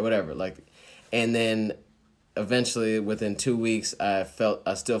Sunday, whatever. Like, and then eventually within 2 weeks, I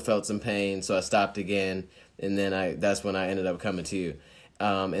still felt some pain. So I stopped again. And then that's when I ended up coming to you.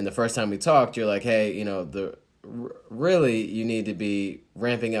 And the first time we talked, you're like, hey, really you need to be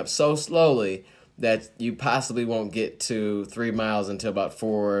ramping up so slowly that you possibly won't get to 3 miles until about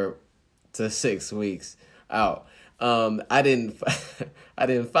 4 to 6 weeks out. I didn't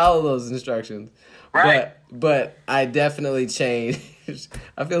follow those instructions, Right. But I definitely changed.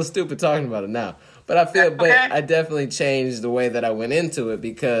 I feel stupid talking about it now. But I definitely changed the way that I went into it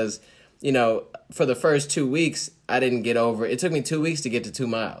because, for the first 2 weeks, I didn't get over it. It took me 2 weeks to get to 2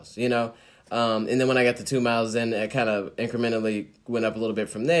 miles, and then when I got to 2 miles, then I kind of incrementally went up a little bit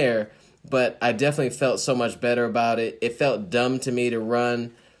from there. But I definitely felt so much better about it. It felt dumb to me to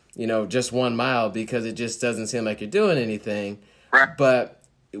run, just 1 mile because it just doesn't seem like you're doing anything. Right. But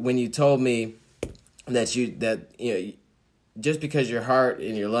when you told me that just because your heart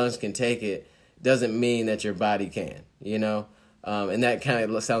and your lungs can take it doesn't mean that your body can, and that kind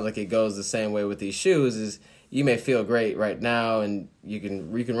of sounds like it goes the same way with these shoes. Is you may feel great right now and you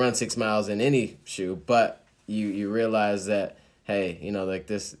can run 6 miles in any shoe, but you realize that, hey, like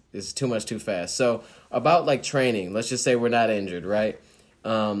this is too much too fast. So about like training, let's just say we're not injured, right?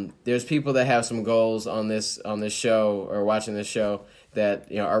 There's people that have some goals on this show or watching this show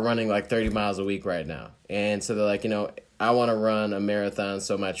that are running like 30 miles a week right now, and so they're like, I want to run a marathon,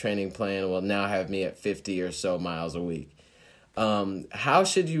 so my training plan will now have me at 50 or so miles a week. Is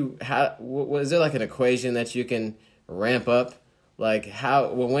there like an equation that you can ramp up? Like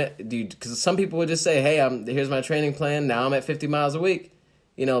because some people would just say, hey, here's my training plan. Now I'm at 50 miles a week.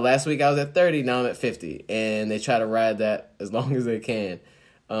 Last week I was at 30, now I'm at 50. And they try to ride that as long as they can.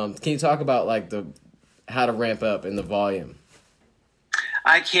 Can you talk about like how to ramp up in the volume?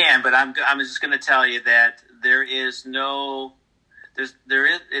 I can, but I'm just going to tell you that it's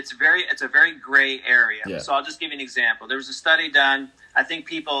a very gray area. Yeah. So I'll just give you an example. There was a study done. I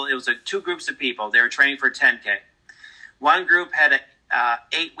think it was two groups of people. They were training for 10K. One group had a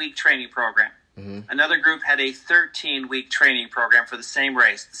 8-week training program. Mm-hmm. Another group had a 13-week training program for the same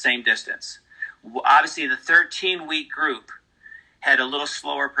race, the same distance. Obviously, the 13-week group had a little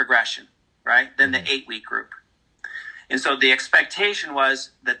slower progression, right, than the 8-week group. And so the expectation was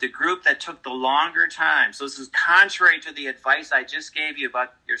that the group that took the longer time, so this is contrary to the advice I just gave you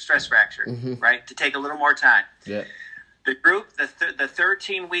about your stress fracture, right, to take a little more time. Yeah. The group, the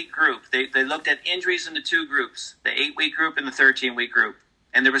 13-week group, they looked at injuries in the two groups, the 8-week group and the 13-week group,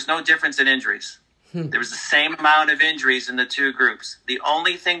 and there was no difference in injuries. There was the same amount of injuries in the two groups. The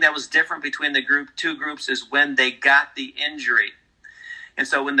only thing that was different between the two groups is when they got the injury. And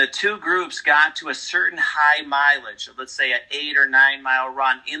so when the two groups got to a certain high mileage, let's say an 8 or 9 mile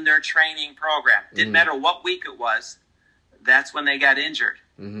run in their training program, didn't matter what week it was, that's when they got injured.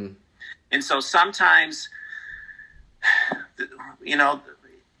 Mm-hmm. And so sometimes,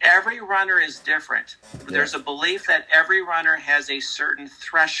 every runner is different. Yeah. There's a belief that every runner has a certain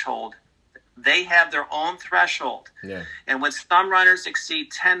threshold. They have their own threshold. Yeah. And when some runners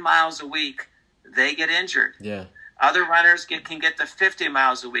exceed 10 miles a week, they get injured. Yeah. Other runners can get to 50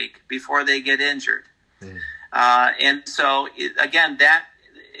 miles a week before they get injured. And so, again,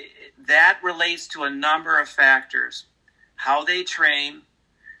 that relates to a number of factors. How they train,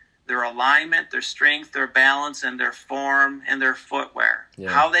 their alignment, their strength, their balance, and their form, and their footwear. Yeah.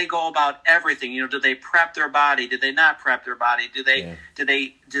 How they go about everything. Do they prep their body? Do they not prep their body? Do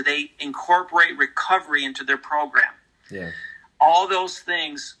they incorporate recovery into their program? Yeah. All those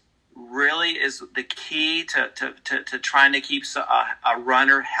things really is the key to trying to keep a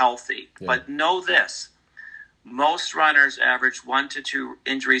runner healthy. Yeah. But know this, most runners average 1 to 2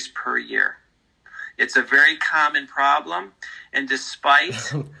 injuries per year. It's a very common problem, and despite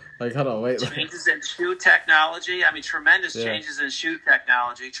changes in shoe technology, tremendous changes in shoe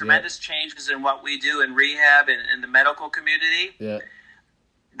technology, tremendous changes in what we do in rehab and in the medical community,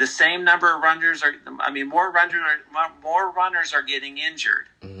 the same number of runners more runners are getting injured.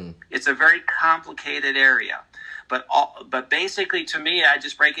 Mm-hmm. It's a very complicated area. But basically, to me, I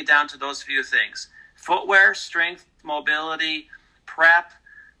just break it down to those few things: footwear, strength, mobility, prep,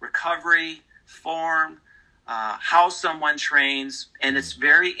 recovery, form, how someone trains, and it's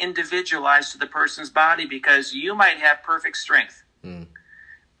very individualized to the person's body because you might have perfect strength.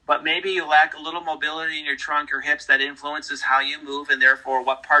 But maybe you lack a little mobility in your trunk or hips that influences how you move and therefore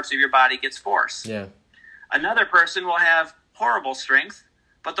what parts of your body gets force. Yeah. Another person will have horrible strength,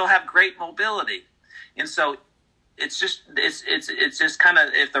 but they'll have great mobility. And so it's just kind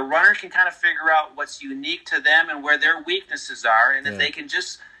of, if the runner can kind of figure out what's unique to them and where their weaknesses are, and if they can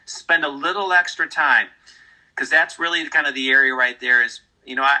just spend a little extra time, because that's really kind of the area right there is,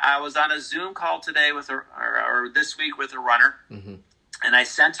 I was on a Zoom call today or this week with a runner. Mm-hmm. And I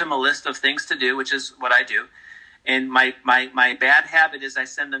sent him a list of things to do, which is what I do. And my bad habit is I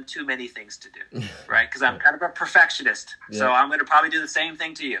send them too many things to do, right? Because I'm kind of a perfectionist. Yeah. So I'm going to probably do the same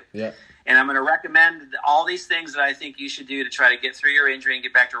thing to you. Yeah. And I'm going to recommend all these things that I think you should do to try to get through your injury and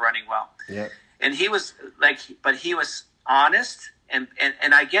get back to running well. Yeah. And he was honest and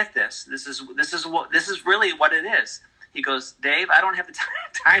I get this. This is really what it is. He goes, Dave, I don't have the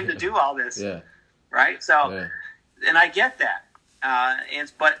time to do all this. Yeah. Right. So, and I get that.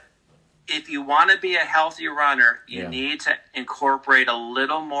 But if you want to be a healthy runner, you need to incorporate a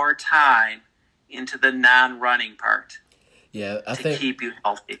little more time into the non-running part. Yeah, I to think keep you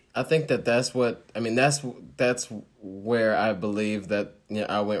healthy. I think that's what I mean. That's where I believe that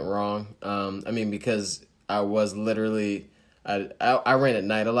I went wrong. Because I was literally I ran at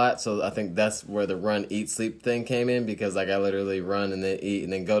night a lot, so I think that's where the run, eat, sleep thing came in, because like I literally run and then eat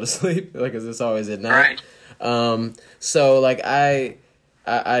and then go to sleep, like, 'cause it's always at night. Right. So like I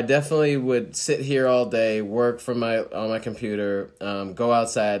definitely would sit here all day, work on my computer, go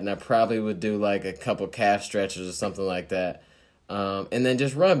outside, and I probably would do like a couple calf stretches or something like that, and then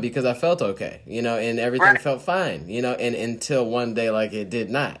just run because I felt okay, and everything felt fine, and until one day like it did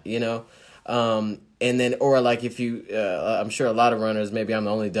not, and then, or like if you, I'm sure a lot of runners, maybe I'm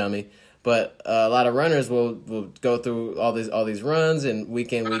the only dummy, but a lot of runners will go through all these runs and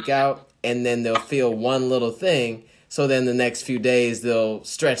week in, week out, and then they'll feel one little thing. So then the next few days they'll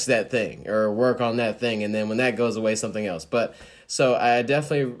stretch that thing or work on that thing, and then when that goes away, something else. But so I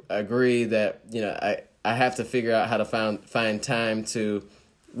definitely agree that I have to figure out how to find time to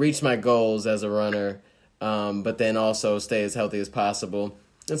reach my goals as a runner, but then also stay as healthy as possible.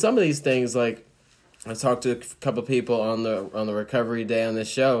 And some of these things, like I talked to a couple people on the recovery day on this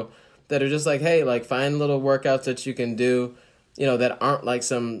show that are just like, hey, like find little workouts that you can do, that aren't like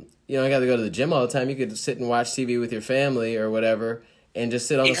some. You don't got to go to the gym all the time. You could sit and watch TV with your family or whatever, and just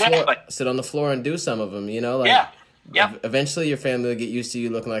sit on the floor and do some of them. Eventually your family will get used to you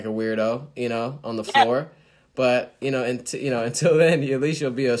looking like a weirdo, on the floor. But until then, at least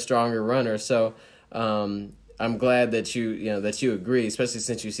you'll be a stronger runner. So I'm glad that you agree, especially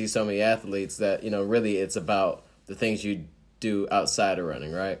since you see so many athletes that really it's about the things you do outside of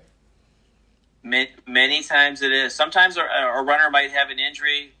running, right? Many times it is. Sometimes a runner might have an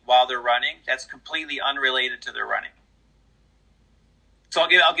injury while they're running that's completely unrelated to their running. So I'll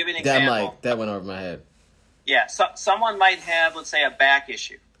give you an example. That went over my head. Yeah, someone might have, let's say, a back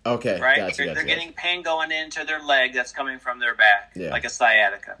issue. Okay, right? Gotcha, they're getting pain going into their leg that's coming from their back, like a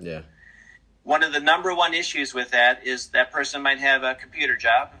sciatica. Yeah. One of the number one issues with that is that person might have a computer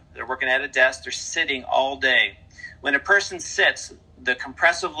job. They're working at a desk. They're sitting all day. When a person sits, the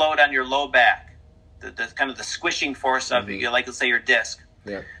compressive load on your low back, the kind of the squishing force of like, let's say, your disc.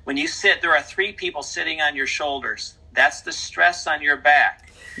 Yeah. When you sit, there are 3 people sitting on your shoulders. That's the stress on your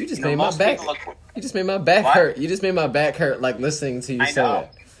back. You just made my back. You just made my back hurt. You just made my back hurt, like listening to you say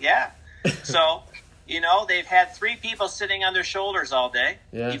that. Yeah. So, they've had 3 people sitting on their shoulders all day.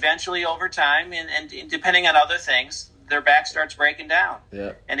 Yeah. Eventually, over time, and depending on other things, their back starts breaking down.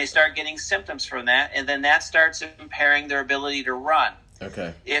 Yeah. And they start getting symptoms from that, and then that starts impairing their ability to run.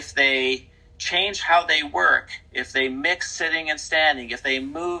 Okay. If they change how they work, if they mix sitting and standing, if they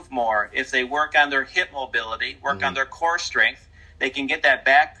move more, if they work on their hip mobility, work on their core strength, they can get that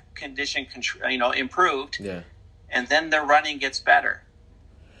back condition improved. Yeah. And then their running gets better.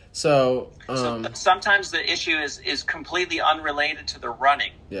 So sometimes the issue is completely unrelated to the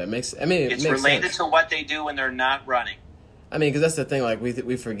running. Yeah, it makes related sense to what they do when they're not running. I mean, because that's the thing. Like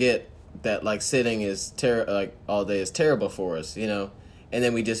we forget that like sitting is like all day is terrible for us, and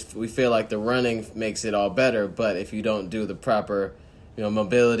then we feel like the running makes it all better. But if you don't do the proper,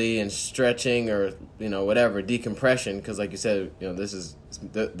 mobility and stretching or whatever decompression, because like you said, this is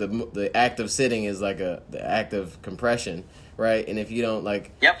the act of sitting is like the act of compression, right? And if you don't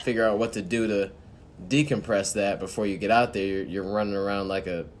figure out what to do to decompress that before you get out there, you're running around like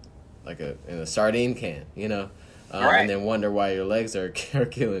in a sardine can, and then wonder why your legs are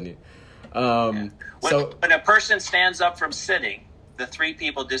killing you. When a person stands up from sitting, the 3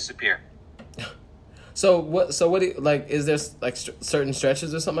 people disappear. So what do you, like, is there like certain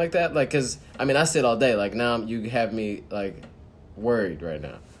stretches or something like that? Like, cause I mean, I sit all day. Like now you have me like worried right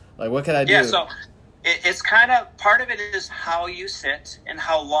now. Like what can I do? Yeah. So it's kind of, part of it is how you sit and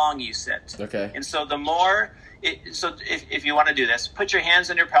how long you sit. Okay. And so the more, if you want to do this, put your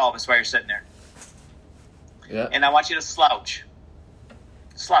hands on your pelvis while you're sitting there. Yeah. And I want you to slouch.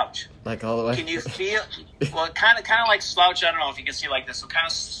 Like all the way. Can you feel? Well, kind of like slouch. I don't know if you can see like this. So kind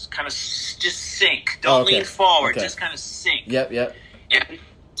of just sink. Don't lean forward. Okay. Just kind of sink. Yep. And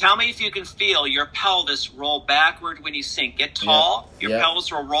tell me if you can feel your pelvis roll backward when you sink. Get tall. Your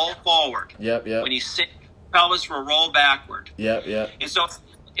pelvis will roll forward. Yep. When you sink, pelvis will roll backward. Yep. And so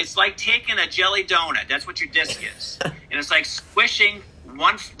it's like taking a jelly donut. That's what your disc is. And it's like squishing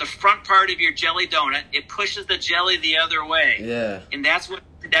the front part of your jelly donut. It pushes the jelly the other way. Yeah. And that's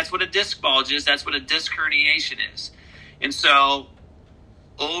what a disc bulge is. That's what a disc herniation is. And so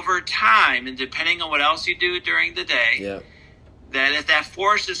over time, and depending on what else you do during the day, that if that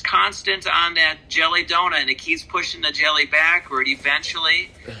force is constant on that jelly donut and it keeps pushing the jelly backward,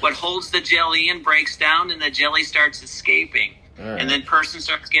 eventually what holds the jelly in breaks down and the jelly starts escaping. Right. And then person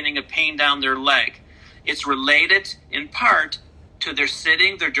starts getting a pain down their leg. It's related in part to their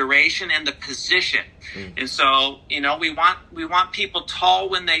sitting, their duration, and the position. And so, we want people tall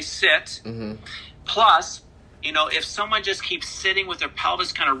when they sit. Plus, if someone just keeps sitting with their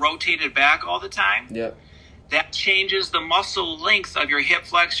pelvis kind of rotated back all the time, that changes the muscle length of your hip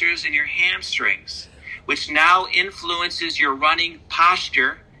flexors and your hamstrings, which now influences your running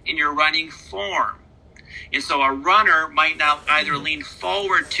posture and your running form. And so a runner might now either lean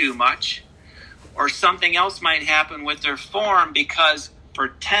forward too much, or something else might happen with their form because for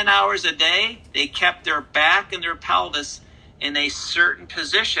 10 hours a day, they kept their back and their pelvis in a certain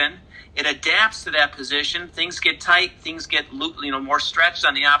position. It adapts to that position. Things get tight. Things get more stretched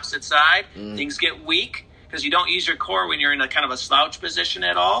on the opposite side. Things get weak because you don't use your core when you're in a kind of a slouch position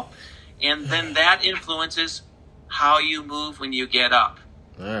at all. And then that influences how you move when you get up.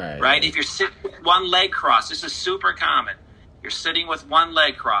 All right. Right? If you're sitting with one leg crossed, this is super common. You're sitting with one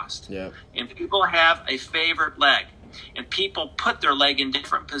leg crossed. And people have a favorite leg. And people put their leg in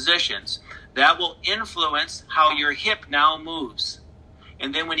different positions. That will influence how your hip now moves.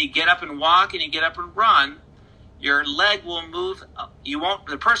 And then when you get up and walk and you get up and run, your leg will move.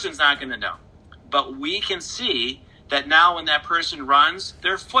 The person's not going to know. But we can see that now when that person runs,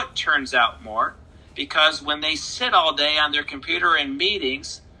 their foot turns out more. Because when they sit all day on their computer in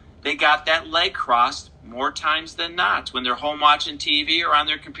meetings, they got that leg crossed more times than not. When they're home watching TV or on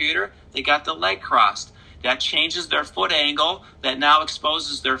their computer, they got the leg crossed. That changes their foot angle. That now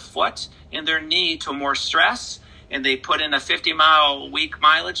exposes their foot and their knee to more stress. And they put in a 50-mile week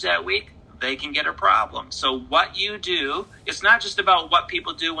mileage that week, they can get a problem. So what you do, it's not just about what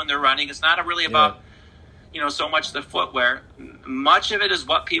people do when they're running. It's not really about, so much the footwear. Much of it is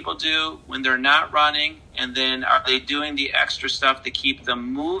what people do when they're not running, and then are they doing the extra stuff to keep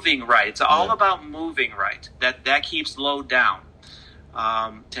them moving right. It's all about moving right. That keeps load down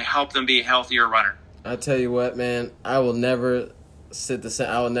to help them be a healthier runner. I tell you what, man, I will never sit the same.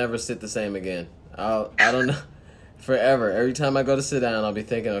 I will never sit the same again. I don't know. Forever. Every time I go to sit down, I'll be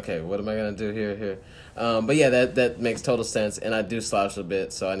thinking, okay, what am I going to do here? But yeah, that makes total sense, and I do slouch a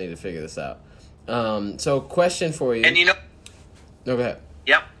bit, so I need to figure this out. So question for you. And No, go ahead.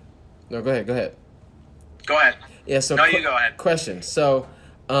 Yep. No, go ahead. Go ahead. Yeah, so you go ahead. Question. So,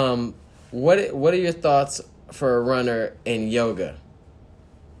 what are your thoughts for a runner in yoga?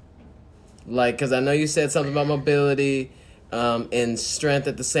 Like, because I know you said something about mobility and strength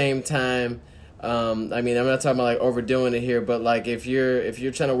at the same time. I'm not talking about like overdoing it here, but like if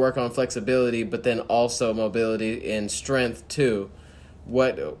you're trying to work on flexibility, but then also mobility and strength too,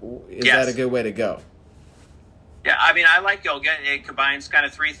 what is that a good way to go? Yeah, I like yoga. It combines kind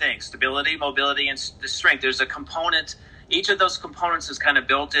of three things: stability, mobility, and the strength. There's a component. Each of those components is kind of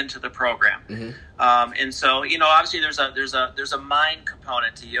built into the program. And so, obviously there's a mind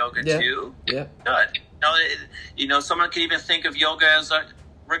component to yoga too. Yeah. Good. Someone could even think of yoga as a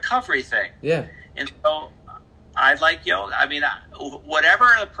recovery thing. Yeah. And so I like yoga. Whatever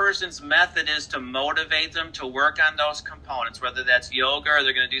a person's method is to motivate them to work on those components, whether that's yoga or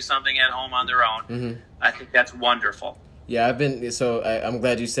they're going to do something at home on their own, I think that's wonderful. Yeah, I'm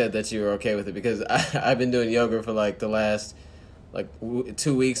glad you said that you were okay with it, because I've been doing yoga for like the last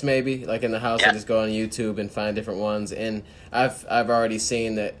 2 weeks maybe, like in the house. I just go on YouTube and find different ones, and I've already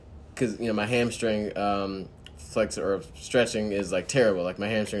seen that, because my hamstring flex or stretching is like terrible. Like my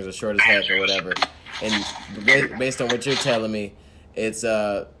hamstrings are short as heck or whatever. And based on what you're telling me, it's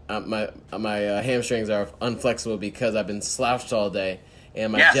my hamstrings are unflexible because I've been slouched all day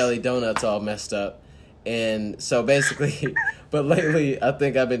and my jelly donut's all messed up. And so basically, but lately I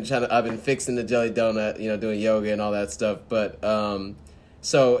think I've been fixing the jelly donut, doing yoga and all that stuff. But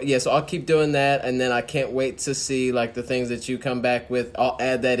so I'll keep doing that, and then I can't wait to see like the things that you come back with. I'll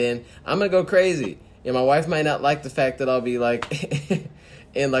add that in. I'm gonna go crazy. My wife might not like the fact that I'll be like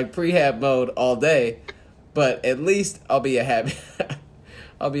in like prehab mode all day, but at least I'll be a happy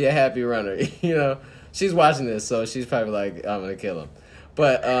runner. She's watching this, so she's probably like, I'm gonna kill him.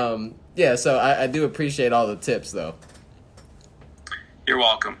 But so I do appreciate all the tips, though. You're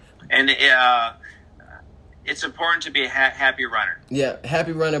welcome. And it's important to be a happy runner. Yeah,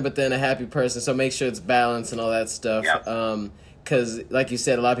 happy runner, but then a happy person. So make sure it's balanced and all that stuff. Yep. Because, like you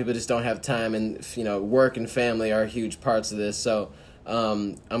said, a lot of people just don't have time, and work and family are huge parts of this. So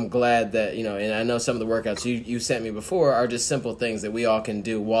I'm glad that and I know some of the workouts you sent me before are just simple things that we all can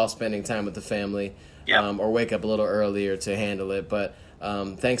do while spending time with the family, or wake up a little earlier to handle it. But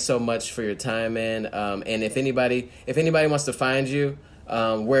Thanks so much for your time, man. And if anybody wants to find you,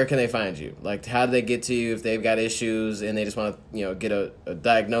 where can they find you? Like, how do they get to you if they've got issues and they just want to, get a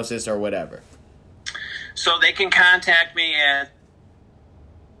diagnosis or whatever? So they can contact me at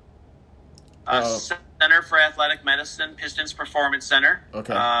Center for Athletic Medicine, Pistons Performance Center,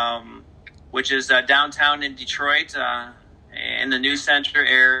 which is downtown in Detroit, in the New Center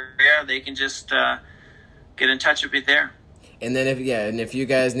area. They can just get in touch with me there. And then if you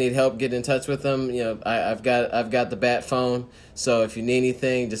guys need help getting in touch with them, I've got the bat phone. So if you need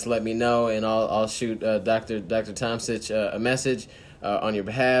anything, just let me know, and I'll shoot Dr. Tomsich a message on your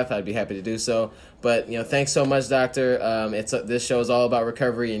behalf. I'd be happy to do so. But thanks so much, Doctor. This show is all about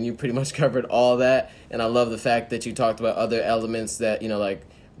recovery, and you pretty much covered all that. And I love the fact that you talked about other elements that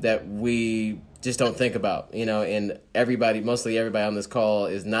that we just don't think about, and mostly everybody on this call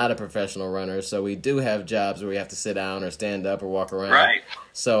is not a professional runner. So we do have jobs where we have to sit down or stand up or walk around. Right.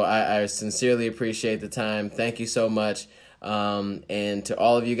 So I sincerely appreciate the time. Thank you so much. And to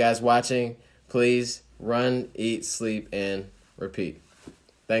all of you guys watching, please run, eat, sleep, and repeat.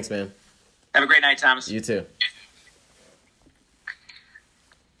 Thanks, man. Have a great night, Thomas. You too.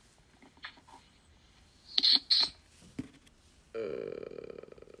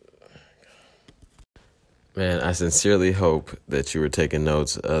 Man, I sincerely hope that you were taking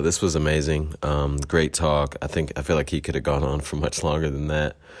notes. This was amazing. Great talk. I feel like he could have gone on for much longer than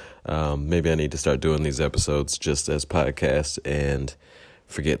that. Maybe I need to start doing these episodes just as podcasts and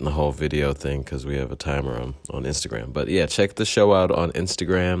forgetting the whole video thing because we have a timer on Instagram. But yeah, check the show out on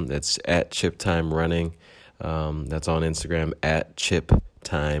Instagram. That's at ChipTimeRunning. That's on Instagram at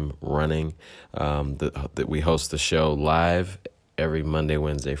ChipTimeRunning. That we host the show live every Monday,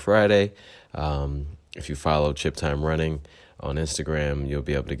 Wednesday, Friday. If you follow Chip Time Running on Instagram, you'll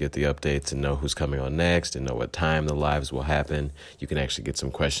be able to get the updates and know who's coming on next and know what time the lives will happen. You can actually get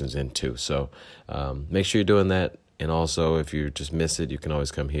some questions in too. So make sure you're doing that. And also, if you just miss it, you can always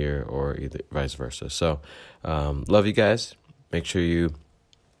come here or either vice versa. So love you guys. Make sure you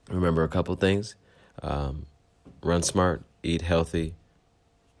remember a couple things. Run smart, eat healthy,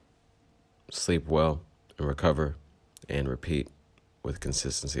 sleep well, and recover, and repeat with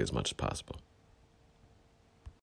consistency as much as possible.